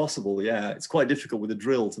deep as possible, yeah, it's quite difficult with a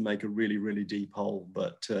drill to make a really, really deep hole,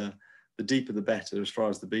 but the deeper the better as far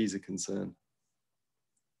as the bees are concerned.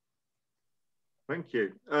 Thank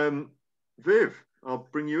you. Viv, I'll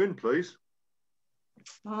bring you in, please.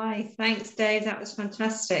 Hi, thanks, Dave. That was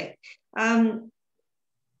fantastic. I'm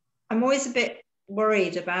always a bit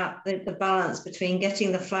worried about the balance between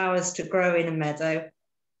getting the flowers to grow in a meadow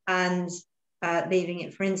and leaving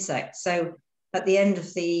it for insects. So at the end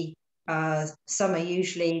of the summer,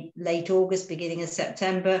 usually late August, beginning of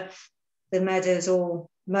September, the meadow's all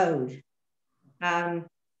mowed. But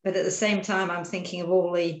at the same time, I'm thinking of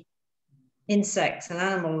all the insects and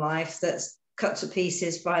animal life that's cut to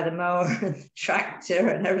pieces by the mower and the tractor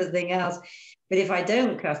and everything else. But if I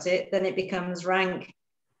don't cut it, then it becomes rank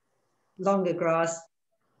longer grass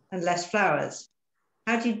and less flowers.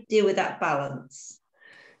 How do you deal with that balance?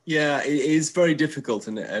 Yeah, it is very difficult,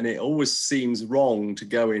 and it always seems wrong to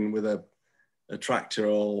go in with a tractor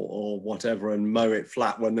or whatever and mow it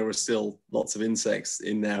flat when there are still lots of insects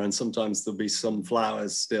in there, and sometimes there'll be some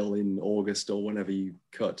flowers still in August or whenever you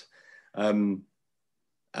cut.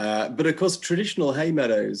 But of course, traditional hay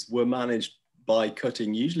meadows were managed by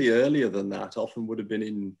cutting usually earlier than that, often would have been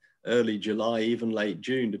in early July, even late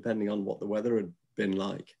June, depending on what the weather had been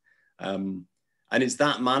like. And it's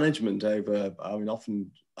that management over, I mean,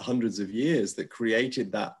 often hundreds of years that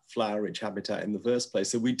created that flower-rich habitat in the first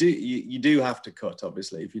place. So you do have to cut,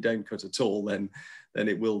 obviously. If you don't cut at all, then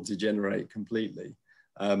it will degenerate completely.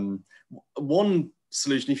 One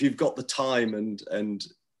solution, if you've got the time and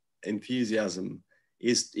enthusiasm,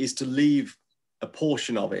 is to leave a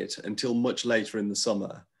portion of it until much later in the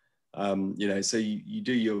summer. You know, so you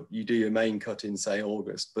do your main cut in, say,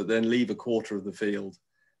 August, but then leave a quarter of the field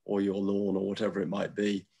or your lawn or whatever it might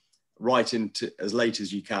be right into as late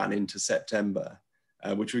as you can into September,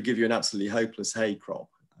 which would give you an absolutely hopeless hay crop.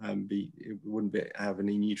 It wouldn't have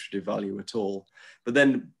any nutritive value at all. But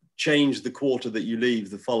then change the quarter that you leave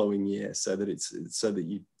the following year so that it's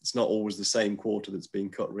not always the same quarter that's being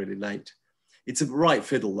cut really late. It's a right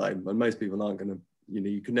fiddle though, and most people aren't going to, you know,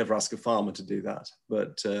 you can never ask a farmer to do that.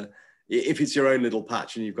 But if it's your own little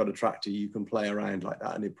patch and you've got a tractor, you can play around like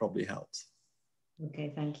that and it probably helps.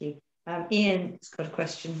 Okay, thank you. Ian's got a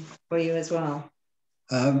question for you as well.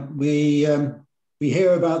 We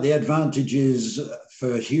hear about the advantages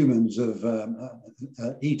for humans of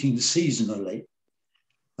eating seasonally.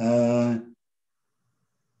 Do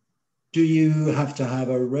you have to have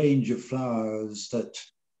a range of flowers that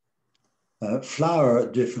flower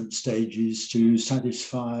at different stages to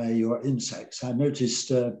satisfy your insects? I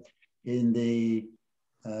noticed in the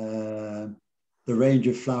range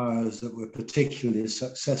of flowers that were particularly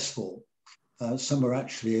successful, some are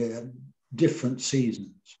actually at different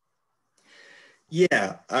seasons.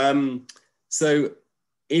 Yeah, so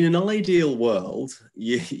in an ideal world,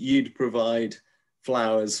 you'd provide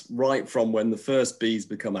flowers right from when the first bees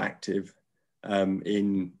become active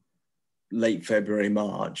in late February,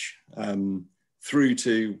 March, through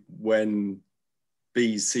to when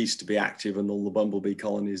bees cease to be active and all the bumblebee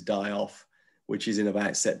colonies die off, which is in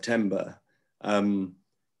about September.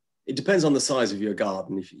 It depends on the size of your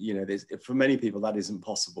garden. If, you know, for many people that isn't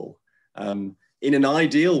possible. In an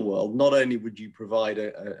ideal world, not only would you provide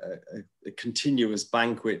a continuous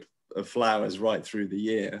banquet of flowers right through the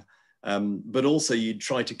year, but also you'd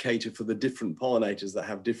try to cater for the different pollinators that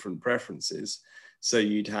have different preferences. So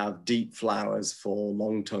you'd have deep flowers for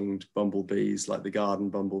long-tongued bumblebees like the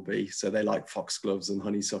garden bumblebee. So they like foxgloves and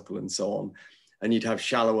honeysuckle and so on. And you'd have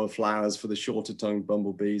shallower flowers for the shorter tongued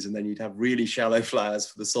bumblebees. And then you'd have really shallow flowers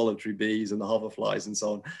for the solitary bees and the hoverflies and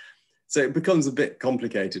so on. So it becomes a bit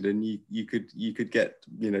complicated, and you could get,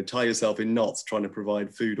 you know, tie yourself in knots trying to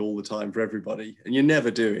provide food all the time for everybody. And you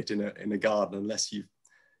never do it in a garden unless you've,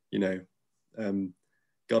 you know,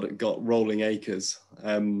 got rolling acres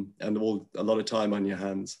and a lot of time on your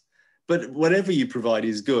hands. But whatever you provide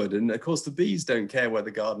is good. And of course the bees don't care where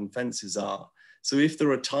the garden fences are. So if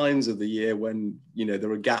there are times of the year when, you know,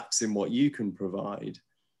 there are gaps in what you can provide,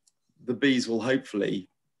 the bees will hopefully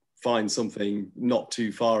find something not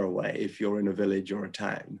too far away if you're in a village or a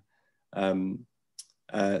town.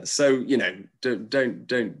 So, you know,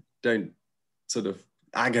 don't sort of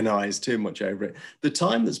agonize too much over it. The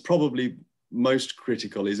time that's probably most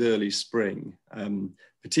critical is early spring,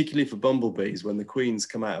 particularly for bumblebees when the queens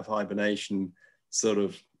come out of hibernation, sort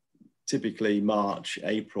of typically March,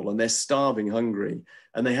 April, and they're starving hungry,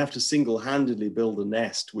 and they have to single-handedly build a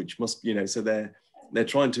nest, which must, you know, so they're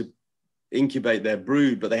trying to incubate their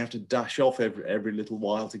brood, but they have to dash off every little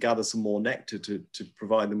while to gather some more nectar to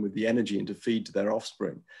provide them with the energy and to feed to their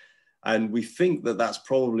offspring. And we think that that's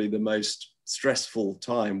probably the most stressful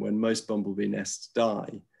time when most bumblebee nests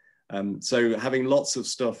die. So having lots of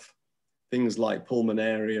stuff, things like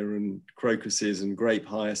pulmonaria and crocuses and grape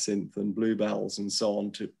hyacinth and bluebells and so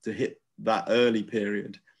on to hit that early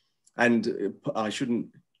period. And I shouldn't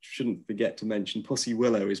forget to mention pussy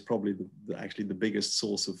willow is probably actually the biggest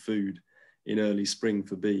source of food in early spring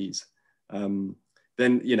for bees.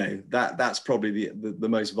 Then, you know, that's probably the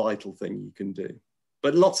most vital thing you can do.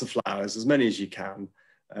 But lots of flowers, as many as you can,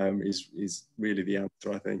 is really the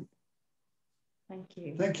answer, I think. Thank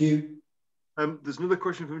you. Thank you. There's another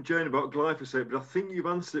question from Jane about glyphosate, but I think you've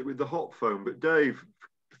answered it with the hop foam. But Dave,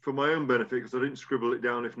 for my own benefit, because I didn't scribble it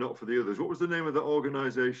down, if not for the others, what was the name of the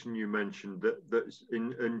organisation you mentioned that's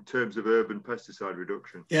in terms of urban pesticide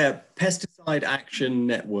reduction? Yeah, Pesticide Action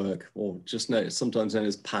Network, or just sometimes known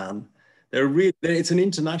as PAN. It's an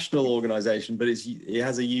international organisation, but it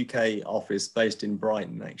has a UK office based in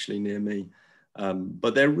Brighton, actually near me.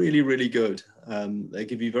 But they're really, really good. They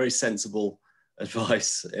give you very sensible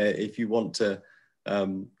advice if you want to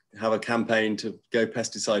have a campaign to go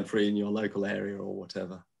pesticide free in your local area or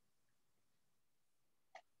whatever.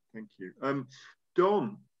 Thank you.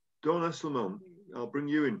 Don Esselman, I'll bring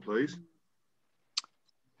you in, please.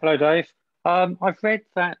 Hello, Dave. I've read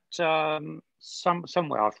that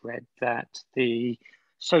somewhere I've read that the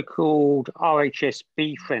so-called RHS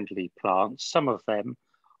bee-friendly plants, some of them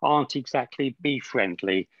aren't exactly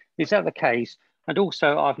bee-friendly. Is that the case? And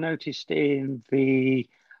also, I've noticed in the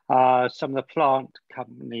some of the plant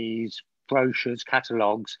companies' brochures,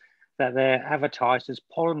 catalogues, that they're advertised as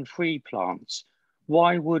pollen-free plants.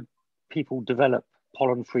 Why would people develop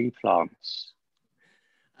pollen-free plants?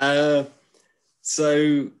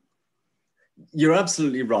 So you're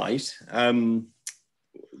absolutely right.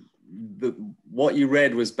 What you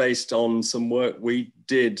read was based on some work we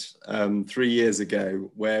did 3 years ago,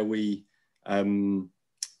 where we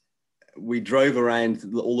drove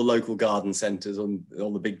around all the local garden centres on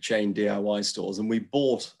all the big chain DIY stores, and we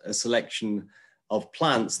bought a selection of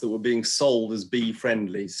plants that were being sold as bee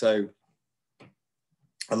friendly. So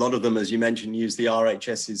a lot of them, as you mentioned, use the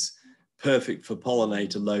RHS's Perfect for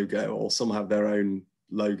Pollinator logo, or some have their own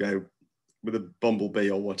logo with a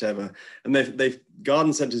bumblebee or whatever. And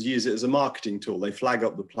garden centres use it as a marketing tool. They flag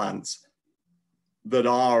up the plants that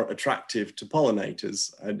are attractive to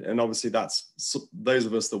pollinators. And obviously that's those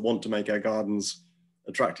of us that want to make our gardens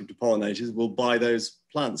attractive to pollinators will buy those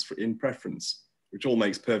plants in preference, which all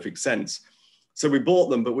makes perfect sense. So we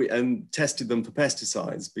bought them, and tested them for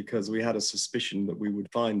pesticides because we had a suspicion that we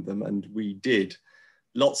would find them, and we did,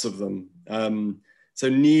 lots of them. So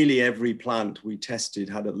nearly every plant we tested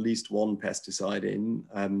had at least one pesticide in.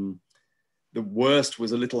 The worst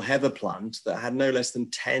was a little heather plant that had no less than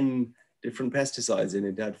 10 different pesticides in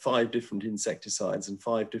it. It had 5 different insecticides and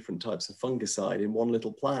 5 different types of fungicide in one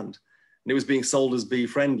little plant. And it was being sold as bee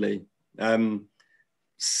friendly. Broadly,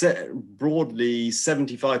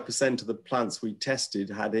 75% of the plants we tested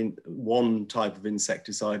had one type of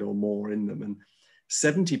insecticide or more in them. And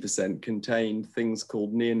 70% contained things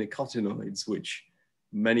called neonicotinoids, which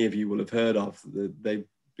many of you will have heard of. They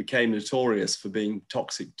became notorious for being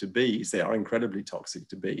toxic to bees. They are incredibly toxic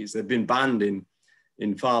to bees. They've been banned in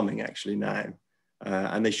farming actually now,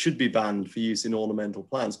 and they should be banned for use in ornamental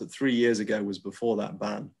plants, but 3 years ago was before that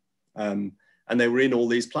ban. And they were in all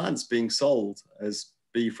these plants being sold as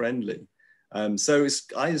bee friendly. So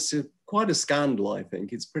it's quite a scandal, I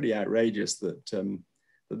think. It's pretty outrageous that,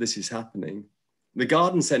 that this is happening. The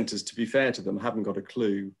garden centres, to be fair to them, haven't got a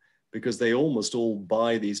clue, because they almost all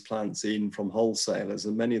buy these plants in from wholesalers,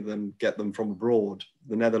 and many of them get them from abroad,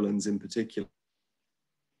 the Netherlands in particular.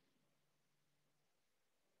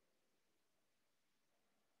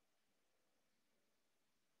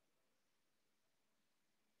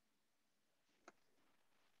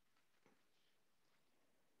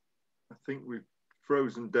 I think we've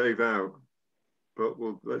frozen Dave out, but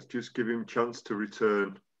let's just give him a chance to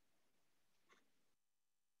return.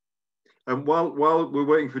 And while we're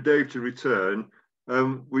waiting for Dave to return,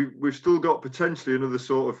 we've still got potentially another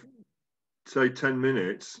sort of, say, 10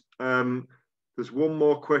 minutes. There's one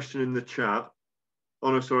more question in the chat.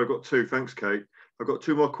 Oh no, sorry, I've got 2. Thanks, Kate. I've got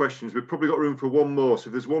 2 more questions. We've probably got room for one more. So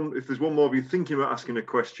if there's one more of you thinking about asking a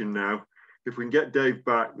question now, if we can get Dave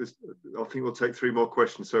back, I think we'll take 3 more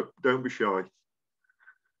questions. So don't be shy.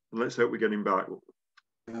 And let's hope we get him back.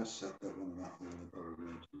 Yes.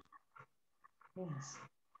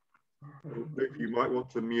 Dave, you might want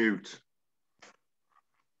to mute.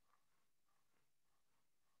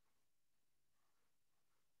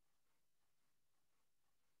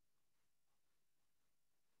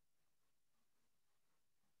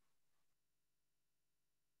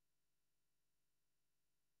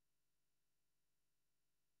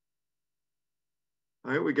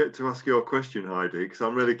 I hope we get to ask your question, Heidi, because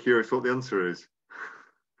I'm really curious what the answer is.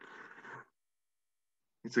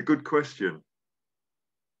 It's a good question.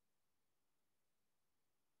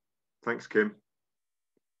 Thanks, Kim.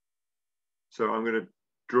 So I'm going to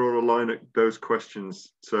draw a line at those questions.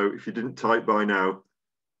 So if you didn't type by now,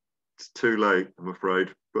 it's too late, I'm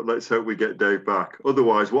afraid. But let's hope we get Dave back.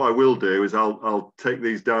 Otherwise, what I will do is I'll take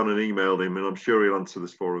these down and email him, and I'm sure he'll answer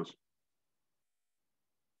this for us.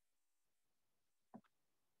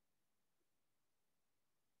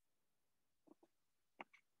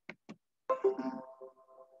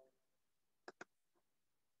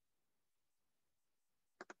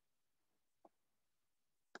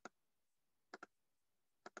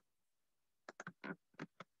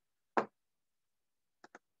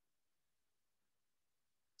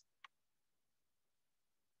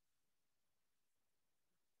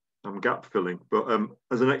 I'm gap filling, but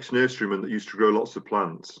as an ex-nurseryman that used to grow lots of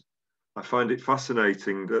plants, I find it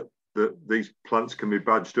fascinating that these plants can be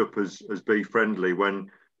badged up as bee friendly when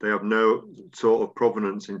they have no sort of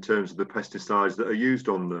provenance in terms of the pesticides that are used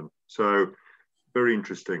on them. So very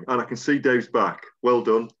interesting. And I can see Dave's back. Well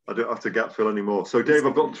done. I don't have to gap fill anymore. So Dave,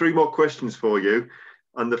 I've got 3 more questions for you.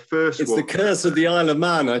 And the first it's one... It's the curse of the Isle of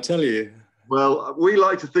Man, I tell you. Well, we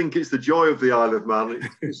like to think it's the joy of the Isle of Man.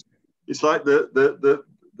 It's like the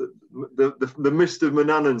mist of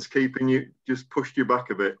Manannan's keeping you, just pushed you back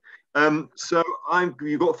a bit. So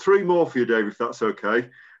you've got 3 more for you, Dave, if that's okay.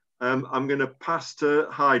 I'm going to pass to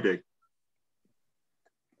Heidi.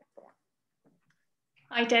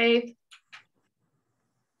 Hi, Dave.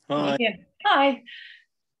 Hi. Yeah. Hi.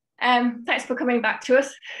 Thanks for coming back to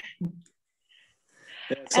us.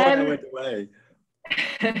 Yeah, sorry I went away.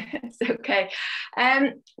 It's okay.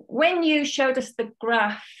 When you showed us the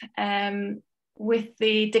graph with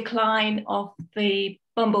the decline of the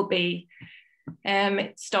bumblebee,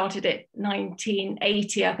 it started at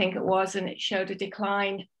 1980, I think it was, and it showed a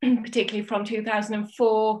decline, particularly from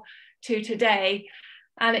 2004 to today.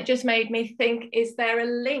 And it just made me think, is there a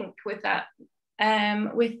link with that,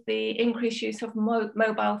 with the increased use of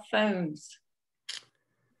mobile phones?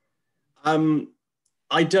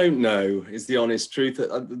 I don't know, is the honest truth.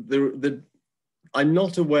 I'm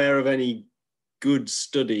not aware of any good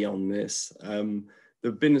study on this. There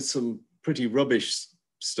have been some pretty rubbish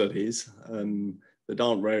studies that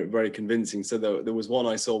aren't very convincing. So there was one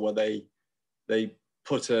I saw where they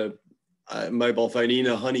put a mobile phone in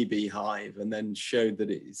a honeybee hive and then showed that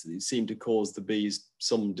it seemed to cause the bees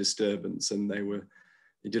some disturbance, and they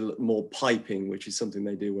did more piping, which is something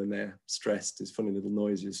they do when they're stressed. It's funny little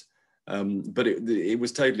noises. But it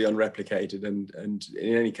was totally unreplicated, and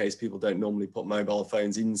in any case, people don't normally put mobile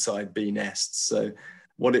phones inside bee nests. So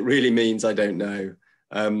what it really means, I don't know.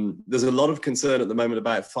 There's a lot of concern at the moment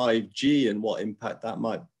about 5G and what impact that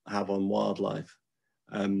might have on wildlife.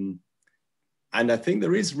 And I think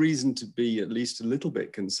there is reason to be at least a little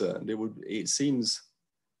bit concerned. It seems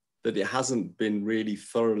that it hasn't been really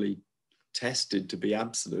thoroughly tested to be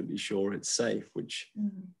absolutely sure it's safe, which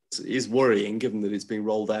is worrying given that it's being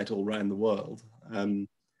rolled out all around the world.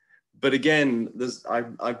 But again,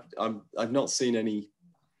 I've not seen any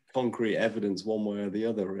concrete evidence one way or the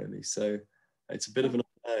other, really. So it's a bit of an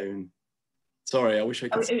unknown. Sorry, I wish I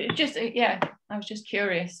could. I was just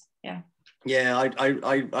curious. Yeah,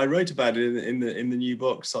 I wrote about it in the new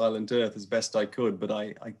book, Silent Earth, as best I could, but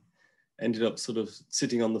I ended up sort of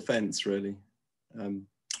sitting on the fence, really.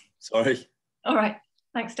 Sorry. All right.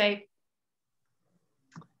 Thanks, Dave.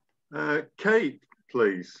 Kate,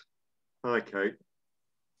 please. Hi, Kate.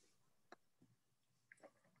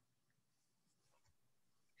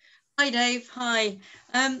 Hi, Dave. Hi.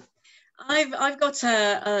 I've got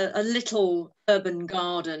a little urban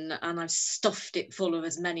garden, and I've stuffed it full of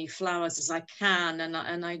as many flowers as I can, and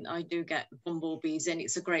I do get bumblebees in.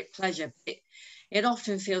 It's a great pleasure. It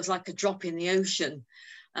often feels like a drop in the ocean.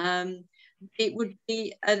 It would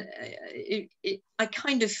be, I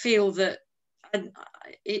kind of feel that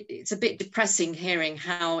it's a bit depressing hearing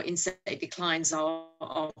how insect declines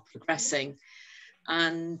are progressing.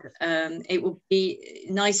 And it would be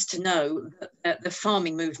nice to know that the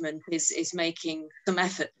farming movement is making some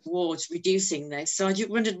effort towards reducing this. So I just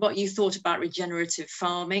wondered what you thought about regenerative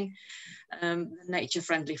farming. The Nature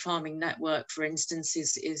Friendly Farming Network, for instance,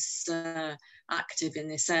 is active in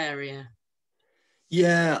this area.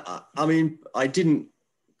 Yeah, I mean, I didn't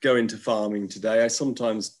go into farming today. I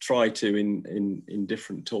sometimes try to in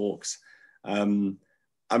different talks.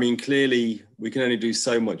 I mean, clearly we can only do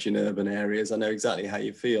so much in urban areas. I know exactly how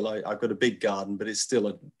you feel. I've got a big garden, but it's still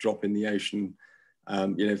a drop in the ocean.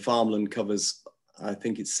 You know, farmland covers, I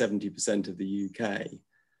think it's 70% of the UK.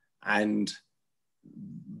 And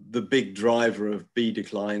the big driver of bee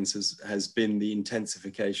declines has been the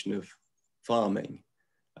intensification of farming.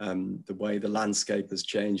 The way the landscape has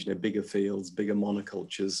changed, you know, bigger fields, bigger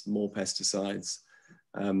monocultures, more pesticides,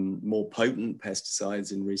 more potent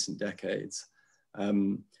pesticides in recent decades.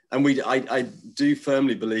 And I do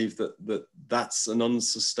firmly believe that that's an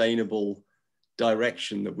unsustainable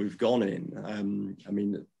direction that we've gone in. I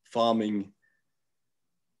mean, farming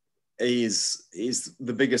is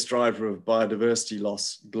the biggest driver of biodiversity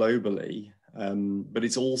loss globally, but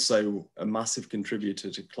it's also a massive contributor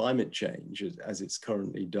to climate change as it's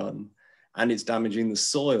currently done, and it's damaging the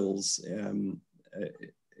soils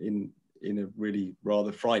in a really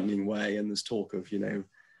rather frightening way. And there's talk of, you know,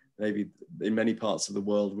 maybe in many parts of the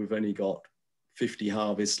world, we've only got 50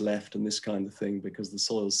 harvests left and this kind of thing because the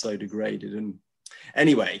soil's so degraded. And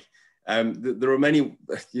anyway, There are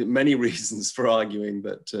many reasons for arguing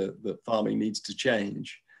that that farming needs to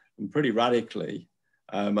change, and pretty radically.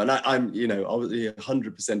 And I'm, you know, obviously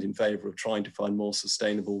 100% in favour of trying to find more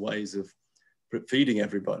sustainable ways of feeding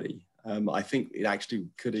everybody. I think it actually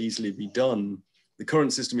could easily be done. The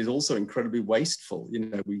current system is also incredibly wasteful. You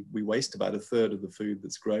know, we waste about 1/3 of the food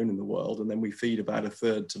that's grown in the world, and then we feed about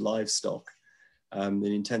 1/3 to livestock in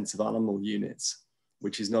intensive animal units,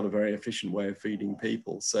 which is not a very efficient way of feeding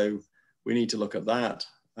people. So we need to look at that.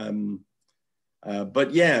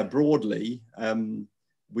 But yeah, broadly,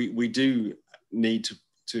 we do need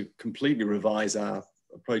to completely revise our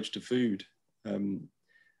approach to food.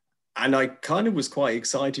 And I kind of was quite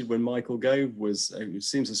excited when Michael Gove was, it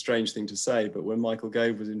seems a strange thing to say, but when Michael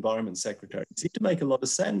Gove was Environment Secretary, it seemed to make a lot of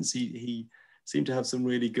sense. He seemed to have some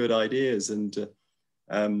really good ideas. And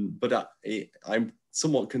but I'm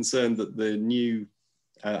somewhat concerned that the new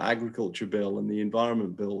agriculture bill and the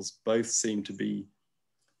environment bills both seem to be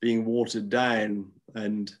being watered down,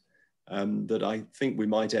 and that I think we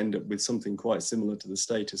might end up with something quite similar to the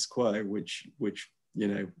status quo, which you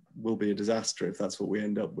know, will be a disaster if that's what we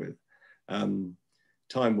end up with.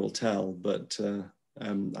 Time will tell, but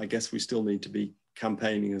I guess we still need to be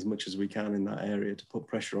campaigning as much as we can in that area to put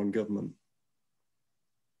pressure on government.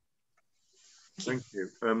 Thank you.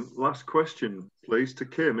 Last question, please, to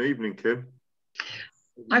Kim. Evening, Kim.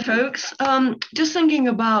 Hi, folks. Just thinking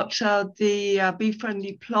about the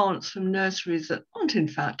bee-friendly plants from nurseries that aren't, in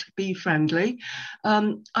fact, bee-friendly.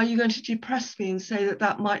 Are you going to depress me and say that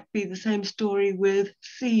that might be the same story with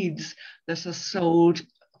seeds that are sold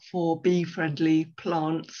for bee-friendly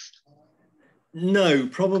plants? No,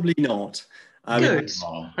 probably not. Good.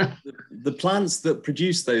 The plants that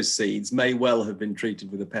produce those seeds may well have been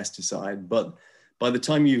treated with a pesticide, but by the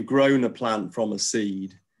time you've grown a plant from a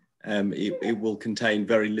seed, it will contain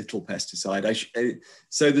very little pesticide.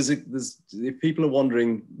 So if people are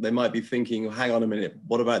wondering, they might be thinking, oh, hang on a minute,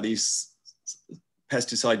 what about these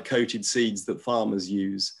pesticide coated seeds that farmers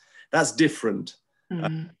use? That's different.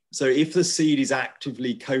 So if the seed is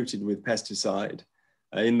actively coated with pesticide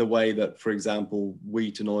in the way that, for example,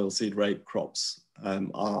 wheat and oilseed rape crops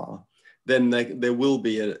are, then there will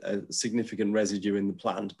be a significant residue in the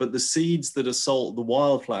plant. But the seeds that are sold, the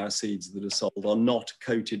wildflower seeds that are sold, are not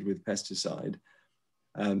coated with pesticide.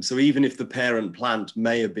 So even if the parent plant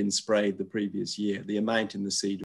may have been sprayed the previous year, the amount in the seed